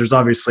level, because there's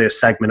obviously a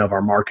segment of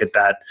our market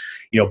that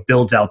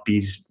builds out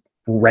these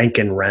rank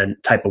and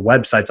rent type of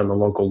websites on the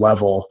local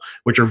level,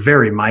 which are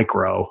very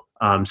micro.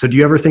 So do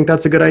you ever think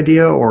that's a good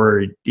idea,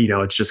 or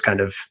it's just kind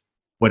of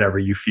whatever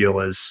you feel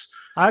is?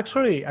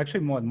 Actually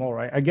more and more,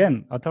 right?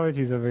 Again,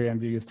 authority is a very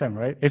ambiguous term,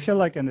 right? If you're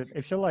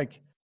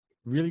like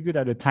really good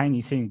at a tiny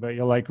thing, but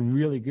you're like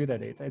really good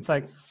at it, it's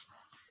like,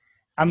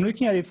 I'm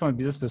looking at it from a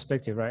business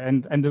perspective, right?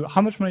 And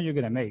how much money you're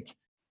gonna make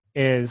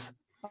is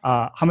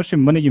how much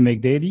money you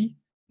make daily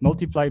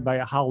multiplied by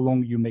how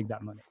long you make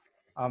that money.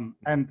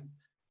 And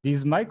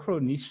these micro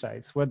niche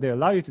sites, what they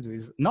allow you to do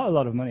is not a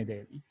lot of money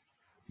daily,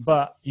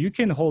 but you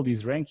can hold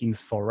these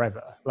rankings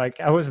forever. Like,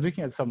 I was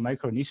looking at some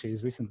micro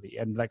niches recently,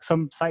 and like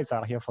some sites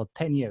are here for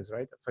 10 years,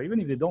 right? So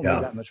even if they don't make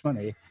that much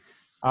money,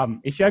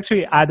 if you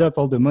actually add up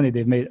all the money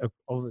they've made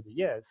over the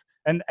years,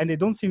 and they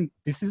don't seem,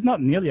 this is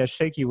not nearly as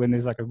shaky when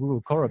there's like a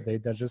Google core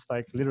update that just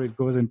like literally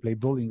goes and play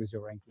bowling with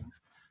your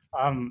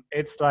rankings.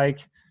 It's like,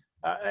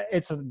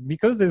 it's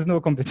because there's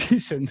no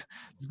competition.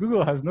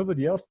 Google has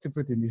nobody else to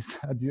put in this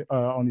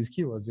on these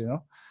keywords,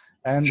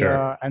 and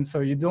Sure. And so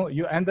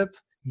you end up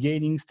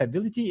gaining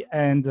stability,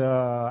 and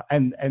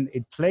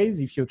it plays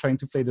if you're trying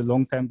to play the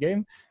long-term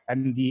game.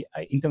 And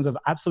in terms of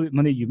absolute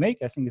money you make,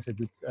 I think it's a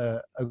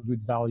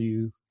good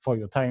value for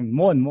your time,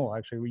 more and more.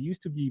 Actually, we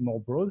used to be more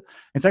broad.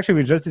 It's actually,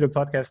 we just did a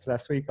podcast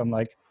last week on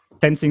like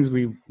 10 things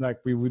we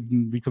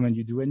wouldn't recommend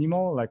you do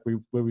anymore, like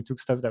where we took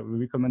stuff that we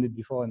recommended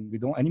before and we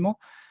don't anymore.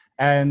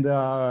 And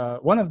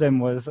one of them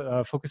was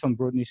focus on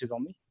broad niches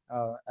only.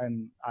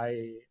 And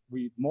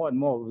we more and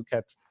more look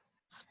at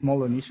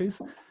smaller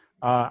niches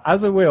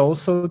as a way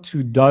also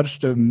to dodge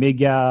the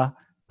mega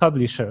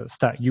publishers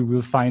that you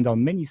will find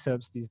on many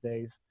subs these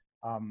days.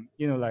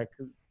 Like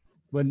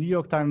when New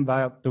York Times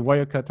buy the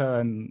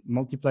Wirecutter and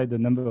multiply the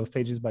number of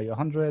pages by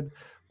 100,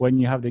 when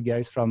you have the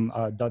guys from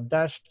Dot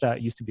Dash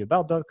that used to be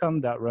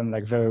about.com that run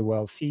like very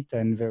well Fit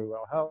and very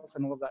well Health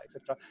and all of that,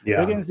 etc.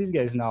 Yeah. Against these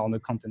guys now on the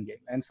content game.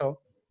 And so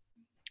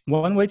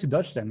one way to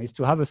dodge them is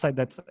to have a site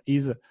that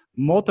is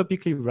more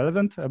topically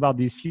relevant about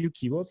these few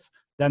keywords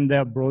than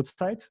their broad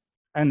site.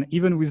 And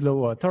even with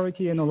lower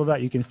authority and all of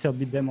that, you can still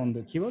beat them on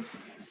the keywords.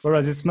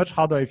 Whereas it's much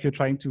harder if you're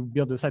trying to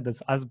build a site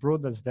that's as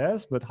broad as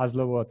theirs, but has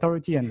lower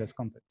authority and less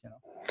content.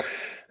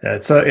 Yeah,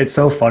 it's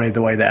so funny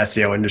the way the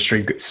SEO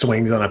industry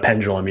swings on a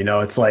pendulum.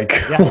 It's like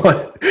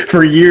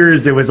for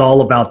years it was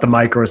all about the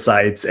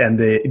microsites and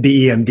the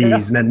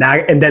EMDs,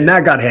 and then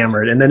that got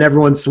hammered, and then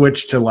everyone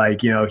switched to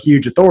like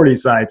huge authority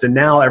sites, and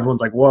now everyone's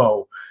like,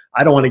 whoa,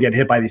 I don't want to get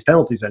hit by these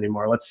penalties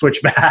anymore. Let's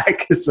switch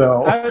back.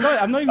 So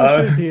I'm not even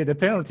sure it's the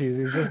penalties.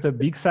 It's just the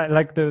big side.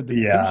 Like the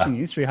publishing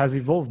industry has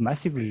evolved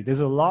massively.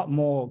 There's a lot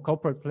more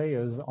corporate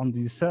players on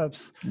these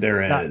subs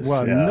that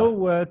were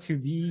nowhere to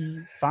be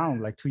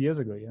found like 2 years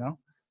ago.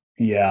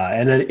 Yeah.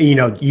 And then,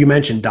 you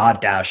mentioned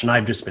Dot Dash, and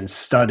I've just been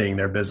studying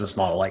their business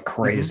model like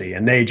crazy.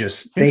 And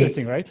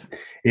interesting, right?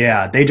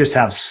 Yeah. They just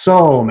have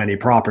so many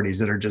properties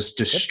that are just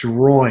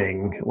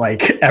destroying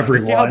like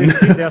everyone. You see how they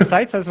split their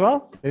sites as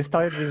well? They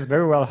started with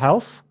very well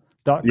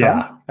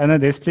health.com, and then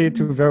they split it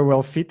to very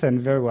well fit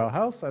and very well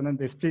health, and then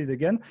they split it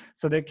again.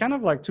 So they kind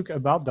of like took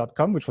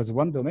about.com, which was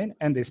one domain,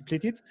 and they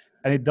split it,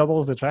 and it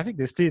doubles the traffic.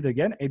 They split it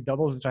again, it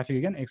doubles the traffic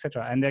again,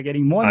 etc. And they're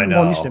getting more and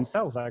more niche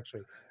themselves,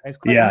 actually. And it's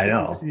quite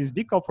interesting to see these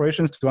big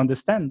corporations to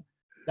understand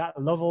that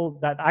level,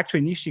 that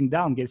actually niching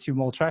down gets you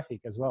more traffic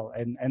as well.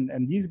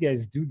 And these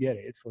guys do get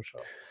it for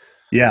sure.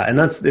 Yeah, and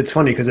it's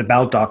funny because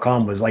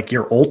about.com was like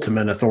your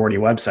ultimate authority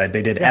website.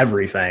 They did Yeah.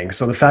 everything.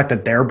 So the fact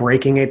that they're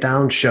breaking it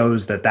down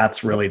shows that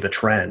that's Yep. really the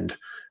trend.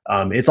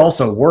 It's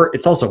also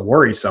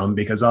worrisome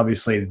because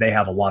obviously they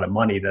have a lot of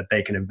money that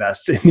they can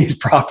invest in these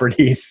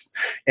properties,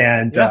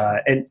 Yeah.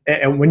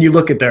 and when you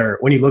look at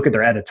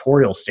their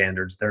editorial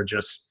standards, they're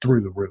just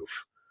through the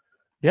roof.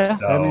 Yeah,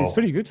 I mean it's So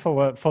pretty good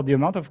for the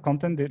amount of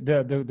content.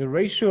 The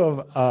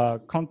ratio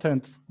of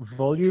content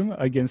volume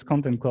against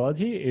content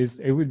quality is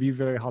it would be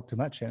very hard to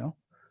match.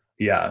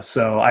 yeah,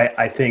 so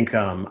I think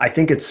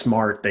it's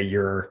smart that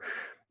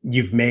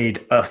you've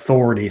made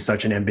authority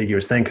such an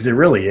ambiguous thing because it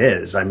really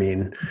is. I mean,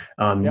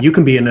 Yeah, you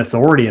can be an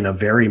authority in a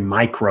very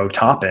micro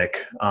topic,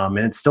 and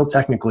it's still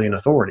technically an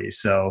authority.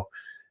 So,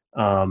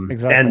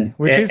 exactly.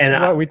 Which is and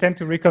what we tend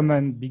to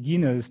recommend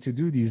beginners to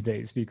do these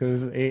days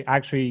because it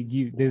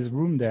actually there's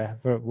room there.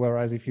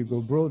 Whereas if you go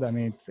broad, I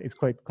mean it's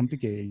quite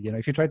complicated.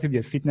 If you try to be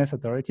a fitness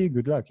authority,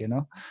 good luck.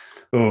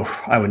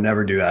 oh, I would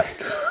never do that,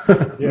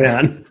 Yeah.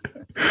 man.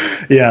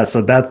 Yeah,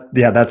 so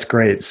that's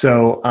great.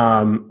 So,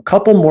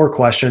 couple more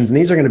questions, and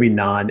these are going to be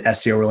non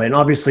SEO related. And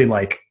obviously,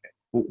 like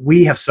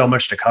we have so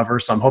much to cover,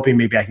 so I'm hoping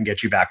maybe I can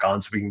get you back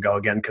on so we can go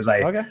again because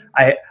Okay.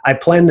 I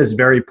planned this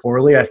very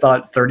poorly. I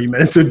thought 30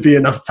 minutes would be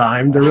enough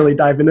time to really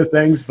dive into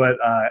things, but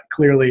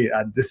clearly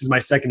this is my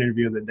second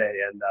interview of the day,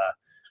 and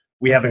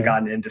we haven't Okay.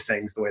 gotten into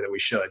things the way that we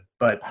should.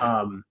 But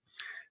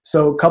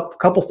so,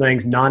 couple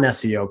things, non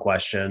SEO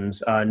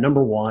questions.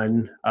 Number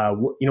one,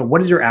 what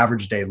does your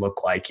average day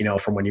look like?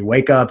 From when you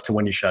wake up to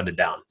when you shut it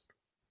down.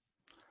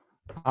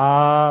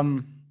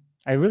 Um,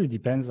 it really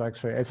depends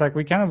actually. It's like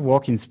we kind of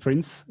work in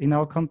sprints in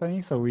our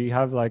company. So we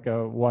have like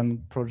a one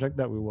project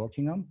that we're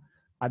working on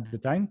at the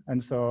time.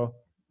 And so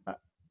uh,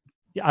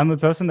 yeah, I'm a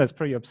person that's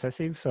pretty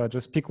obsessive. So I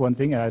just pick one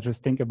thing and I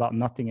just think about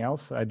nothing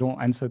else. I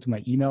don't answer to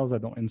my emails. I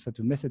don't answer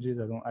to messages.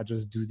 I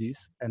just do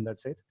this and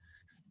that's it.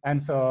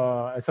 And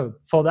so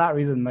for that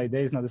reason, my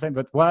day is not the same.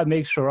 But what I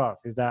make sure of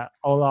is that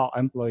all our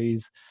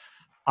employees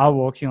are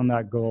working on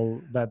that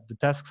goal, that the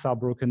tasks are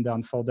broken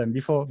down for them.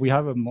 Before we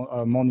have a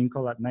morning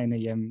call at 9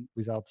 a.m.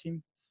 with our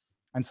team.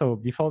 And so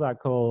before that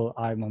call,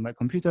 I'm on my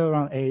computer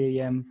around 8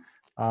 a.m.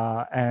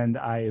 And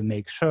I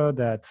make sure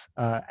that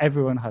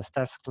everyone has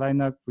tasks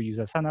lined up. We use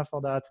Asana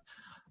for that.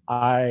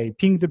 I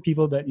ping the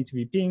people that need to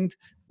be pinged.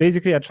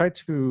 Basically, I try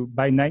to,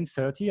 by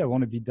 9:30, I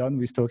want to be done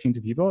with talking to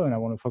people and I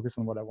want to focus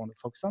on what I want to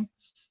focus on.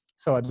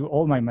 So I do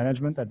all my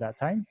management at that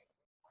time.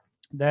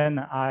 Then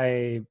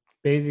I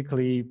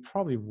basically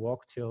probably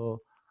walk till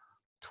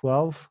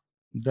 12.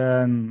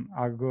 Then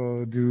I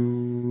go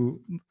do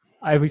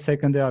every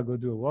second day I go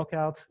do a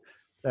workout,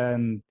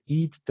 then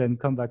eat, then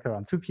come back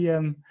around 2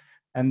 p.m.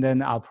 And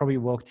then I'll probably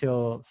work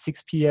till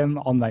 6 p.m.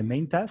 on my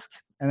main task.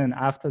 And then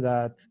after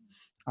that,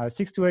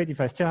 6 to 8,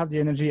 if I still have the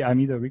energy, I'm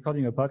either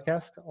recording a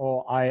podcast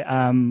or I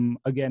am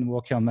again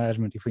working on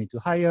management if we need to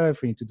hire,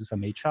 if we need to do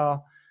some HR,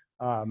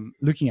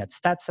 looking at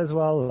stats as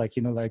well,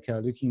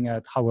 looking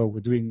at how well we're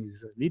doing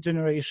with lead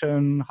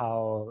generation,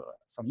 how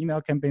some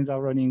email campaigns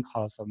are running,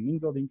 how some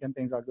link building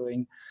campaigns are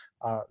going,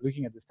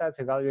 looking at the stats,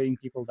 evaluating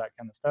people, that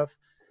kind of stuff.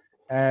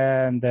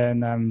 And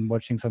then I'm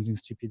watching something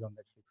stupid on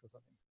Netflix or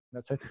something.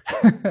 That's it.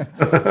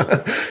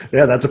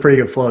 Yeah, that's a pretty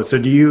good flow. So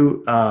do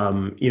you,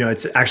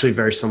 it's actually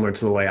very similar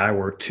to the way I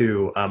work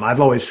too. I've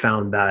always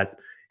found that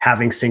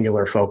having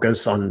singular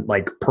focus on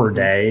like per Mm-hmm.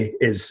 day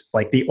is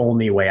like the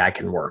only way I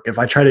can work. If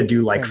I try to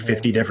do like Same here.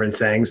 50 different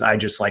things, I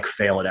just like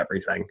fail at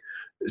everything.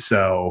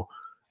 So,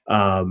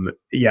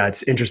 yeah,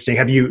 it's interesting.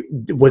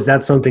 Was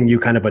that something you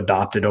kind of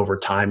adopted over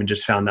time and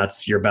just found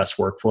that's your best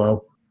workflow?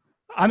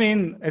 I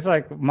mean, it's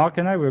like Mark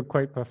and I were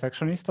quite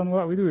perfectionist on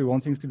what we do. We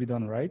want things to be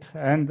done right,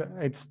 and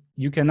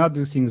you cannot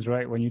do things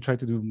right when you try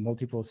to do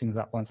multiple things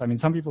at once. I mean,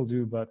 some people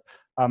do, but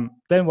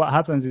then what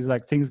happens is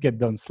like things get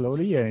done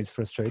slowly, and it's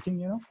frustrating,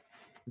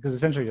 because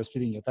essentially you're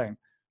speeding your time.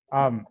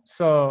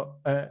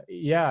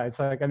 Yeah, it's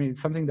like, I mean,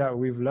 it's something that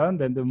we've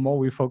learned, and the more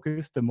we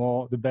focus,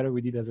 the better we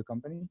did as a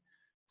company.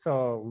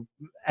 So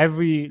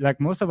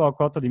most of our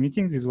quarterly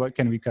meetings is what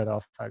can we cut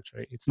off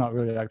actually. It's not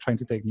really like trying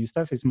to take new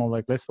stuff. It's more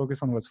like let's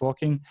focus on what's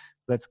working.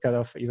 Let's cut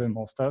off even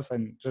more stuff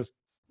and just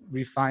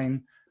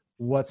refine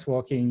what's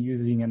working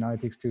using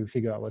analytics to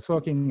figure out what's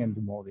working and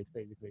do more of it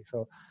basically.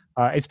 So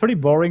it's pretty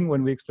boring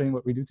when we explain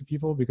what we do to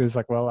people because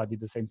like, well, I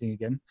did the same thing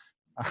again.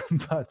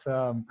 but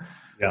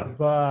Yeah.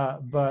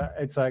 but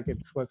it's like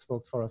it's what's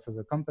worked for us as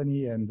a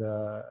company and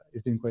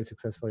it's been quite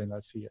successful in the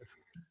last few years.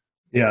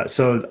 Yeah.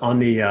 So on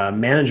the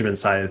management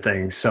side of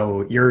things,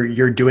 so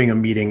you're doing a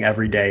meeting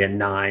every day at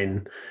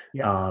 9,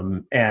 Yeah.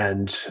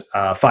 and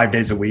 5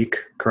 days a week,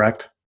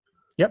 correct?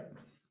 Yep.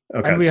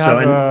 And Okay. we So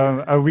have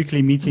and a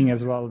weekly meeting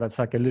as well. That's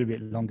like a little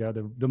bit longer.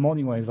 The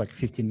morning one is like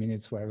 15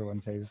 minutes where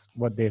everyone says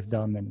what they've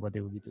done and what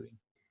they will be doing.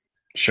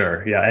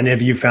 sure. Yeah. And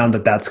have you found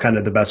that that's kind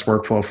of the best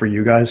workflow for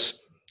you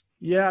guys?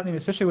 Yeah, I mean,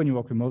 especially when you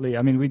work remotely.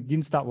 I mean, we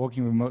didn't start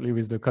working remotely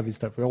with the COVID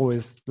stuff. We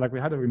always we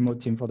had a remote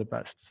team for the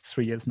past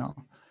 3 years now.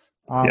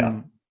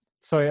 Yeah.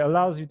 So it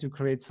allows you to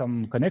create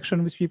some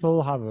connection with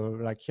people, have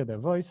hear their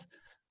voice.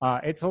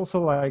 It's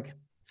also like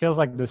feels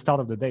like the start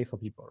of the day for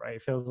people, right?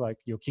 It feels like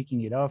you're kicking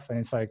it off, and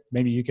it's like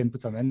maybe you can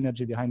put some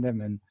energy behind them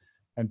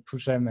and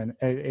push them, and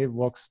it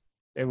works.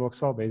 It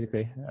works well,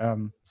 basically.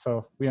 So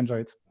we enjoy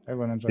it.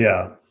 Everyone enjoys it.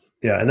 Yeah.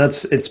 Yeah. And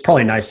it's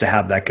probably nice to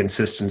have that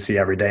consistency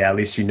every day. At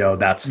least,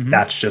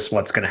 that's just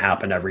what's going to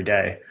happen every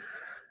day.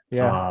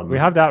 Yeah, we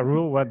have that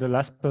rule where the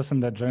last person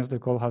that joins the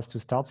call has to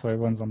start, so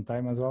everyone's on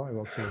time as well. It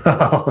works really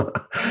well.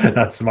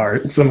 That's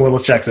smart. Some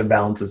little checks and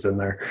balances in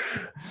there.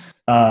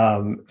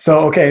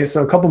 So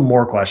a couple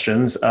more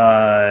questions.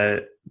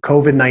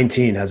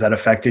 COVID-19, has that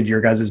affected your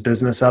guys'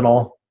 business at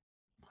all?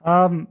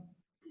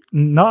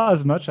 Not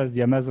as much as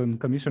the Amazon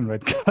commission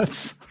rate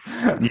cuts.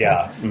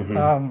 Yeah.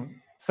 Mm-hmm.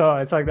 So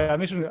it's like the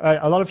mission.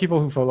 A lot of people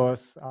who follow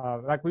us,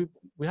 like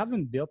we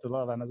haven't built a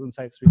lot of Amazon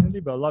sites recently,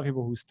 but a lot of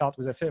people who start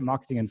with affiliate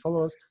marketing and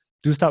follow us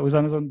do start with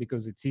Amazon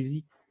because it's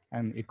easy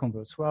and it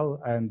converts well,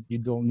 and you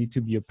don't need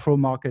to be a pro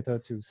marketer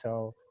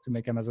to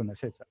make Amazon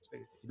affiliate sites.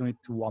 You don't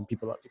need to warm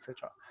people up,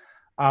 etc.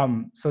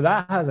 So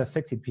that has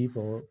affected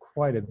people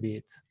quite a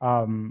bit.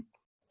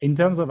 In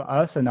terms of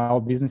us and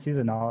our businesses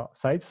and our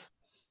sites,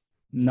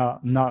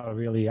 not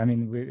really. I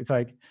mean, it's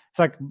like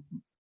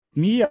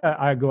me.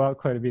 I go out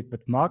quite a bit,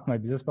 but Mark, my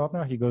business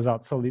partner, he goes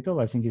out so little.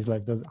 I think his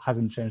life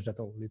hasn't changed at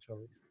all,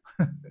 literally.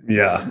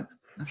 Yeah,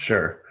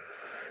 sure.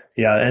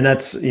 Yeah, and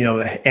that's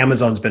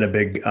Amazon's been a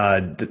big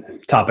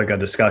topic of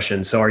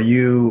discussion. So are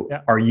you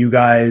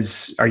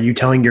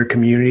telling your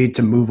community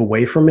to move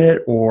away from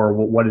it, or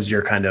what is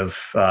your kind of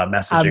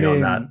messaging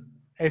on that?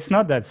 It's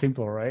not that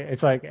simple, right?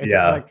 It's like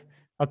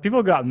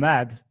people got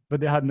mad, but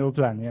they had no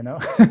plan.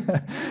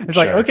 It's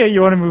like, okay,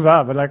 you want to move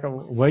out, but like,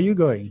 where are you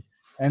going?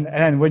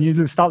 And when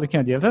you start looking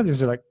at the alternatives,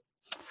 you're like,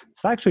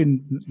 it's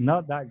actually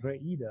not that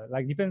great either.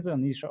 Like, depends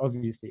on niche,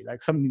 obviously.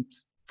 Like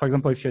for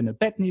example, if you're in a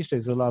pet niche,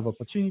 there's a lot of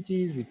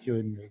opportunities. If you're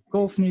in the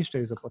golf niche,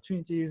 there's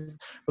opportunities.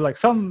 But like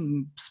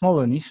some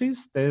smaller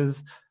niches,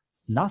 there's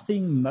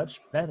nothing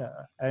much better.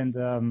 And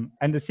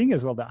the thing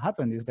as well that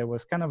happened is there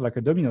was kind of like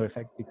a domino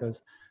effect,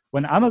 because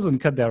when Amazon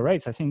cut their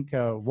rates, I think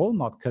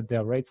Walmart cut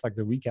their rates like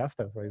the week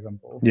after, for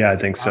example. Yeah, I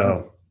think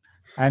so.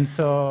 And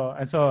so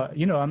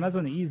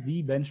Amazon is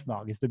the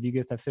benchmark. It's the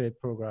biggest affiliate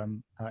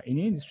program in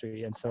the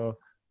industry, and so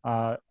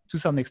to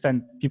some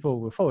extent,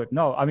 people will follow it.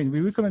 No, I mean, we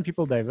recommend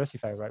people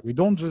diversify, right? We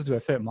don't just do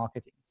affiliate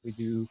marketing. We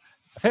do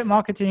affiliate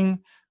marketing,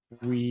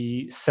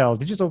 we sell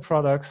digital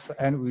products,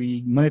 and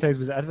we monetize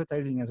with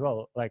advertising as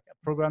well. Like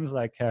programs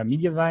like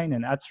Mediavine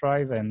and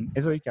AdThrive and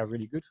Ezoic are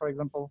really good, for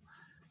example.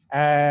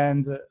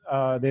 And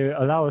they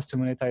allow us to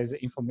monetize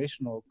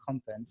informational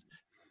content.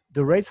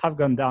 The rates have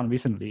gone down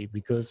recently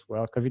because,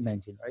 well,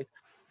 COVID-19, right?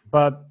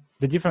 But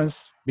the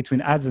difference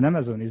between ads and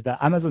Amazon is that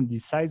Amazon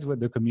decides what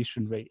the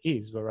commission rate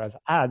is, whereas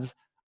ads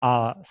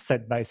are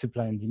set by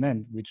supply and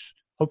demand, which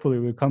hopefully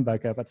will come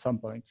back up at some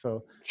point.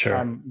 So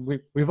sure.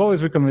 We've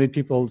always recommended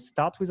people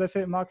start with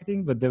affiliate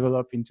marketing, but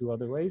develop into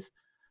other ways.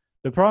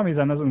 The problem is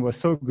Amazon was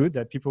so good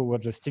that people were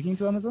just sticking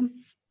to Amazon,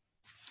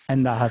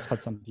 and that has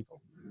hurt some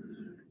people.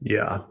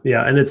 Yeah.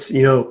 And it's,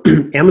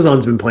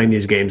 Amazon's been playing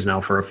these games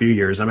now for a few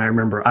years. I mean, I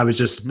remember I was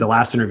just, the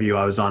last interview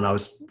I was on, I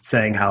was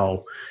saying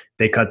how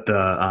they cut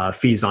the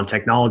fees on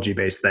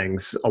technology-based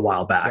things a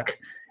while back.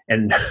 Yeah.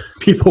 And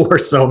people were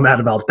so mad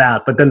about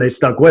that, but then they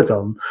stuck with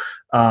them.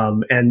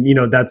 And,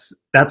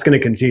 that's going to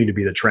continue to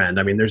be the trend.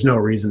 I mean, there's no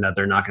reason that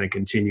they're not going to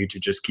continue to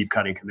just keep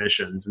cutting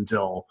commissions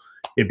until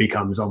it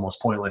becomes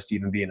almost pointless to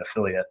even be an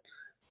affiliate.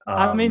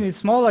 I mean,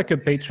 it's more like a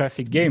paid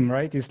traffic game,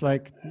 right? It's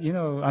like,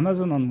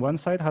 Amazon on one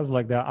side has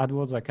like their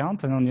AdWords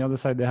account, and on the other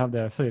side, they have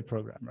their affiliate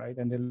program, right?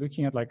 And they're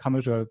looking at like how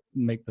much do I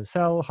make per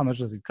sell, how much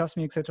does it cost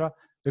me, etc.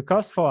 The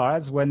cost for our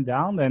ads went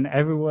down, and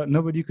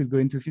nobody could go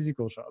into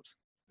physical shops.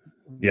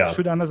 Yeah.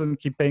 Should Amazon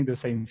keep paying the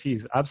same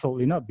fees?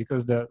 Absolutely not,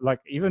 because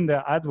even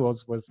their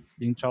AdWords was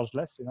being charged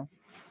less,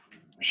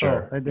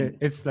 Sure. So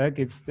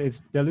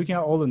they're looking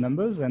at all the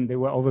numbers, and they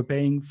were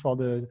overpaying for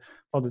the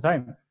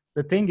time.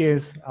 The thing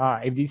is,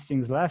 if these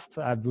things last,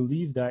 I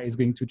believe that is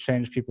going to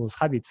change people's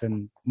habits,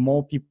 and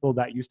more people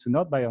that used to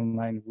not buy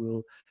online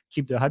will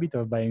keep the habit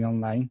of buying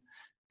online.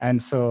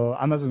 And so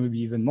Amazon will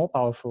be even more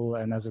powerful,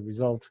 and as a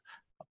result,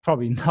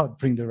 probably not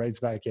bring the rates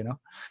back,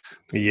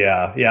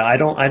 Yeah. I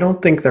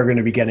don't think they're going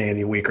to be getting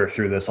any weaker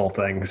through this whole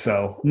thing.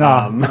 So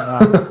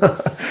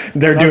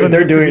they're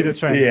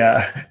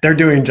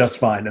doing just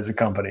fine as a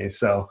company.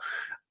 So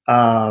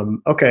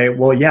okay,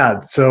 well, yeah.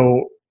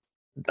 So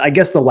I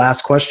guess the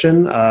last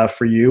question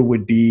for you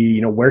would be,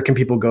 where can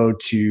people go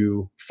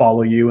to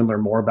follow you and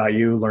learn more about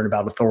you, learn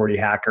about Authority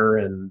Hacker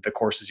and the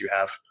courses you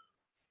have?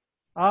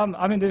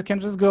 I mean, they can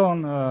just go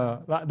on,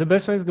 the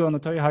best way is go on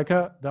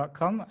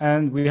authorityhacker.com,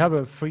 and we have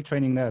a free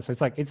training there. So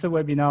it's a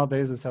webinar,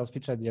 there's a sales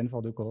pitch at the end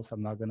for the course.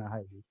 I'm not going to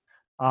hide it.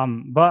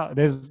 But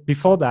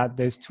before that,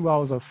 there's 2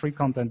 hours of free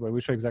content where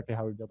we show exactly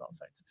how we build our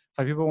sites.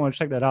 So if people want to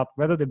check that out,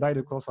 whether they buy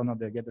the course or not,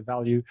 they get the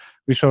value.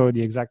 We show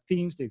the exact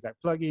themes, the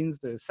exact plugins,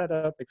 the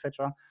setup,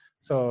 etc.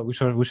 So we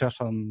share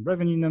some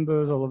revenue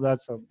numbers, all of that.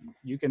 So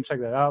you can check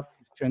that out.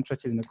 If you're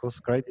interested in the course,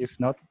 great. If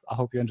not, I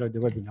hope you enjoyed the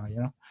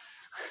webinar,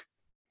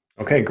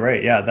 Okay,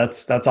 great. Yeah,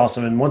 that's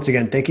awesome. And once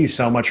again, thank you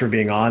so much for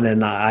being on.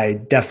 And I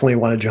definitely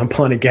want to jump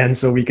on again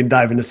so we can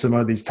dive into some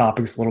of these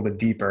topics a little bit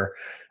deeper.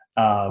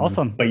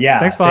 Awesome. But Thanks yeah,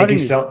 for thank you having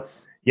me. so.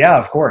 Yeah,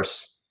 of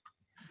course.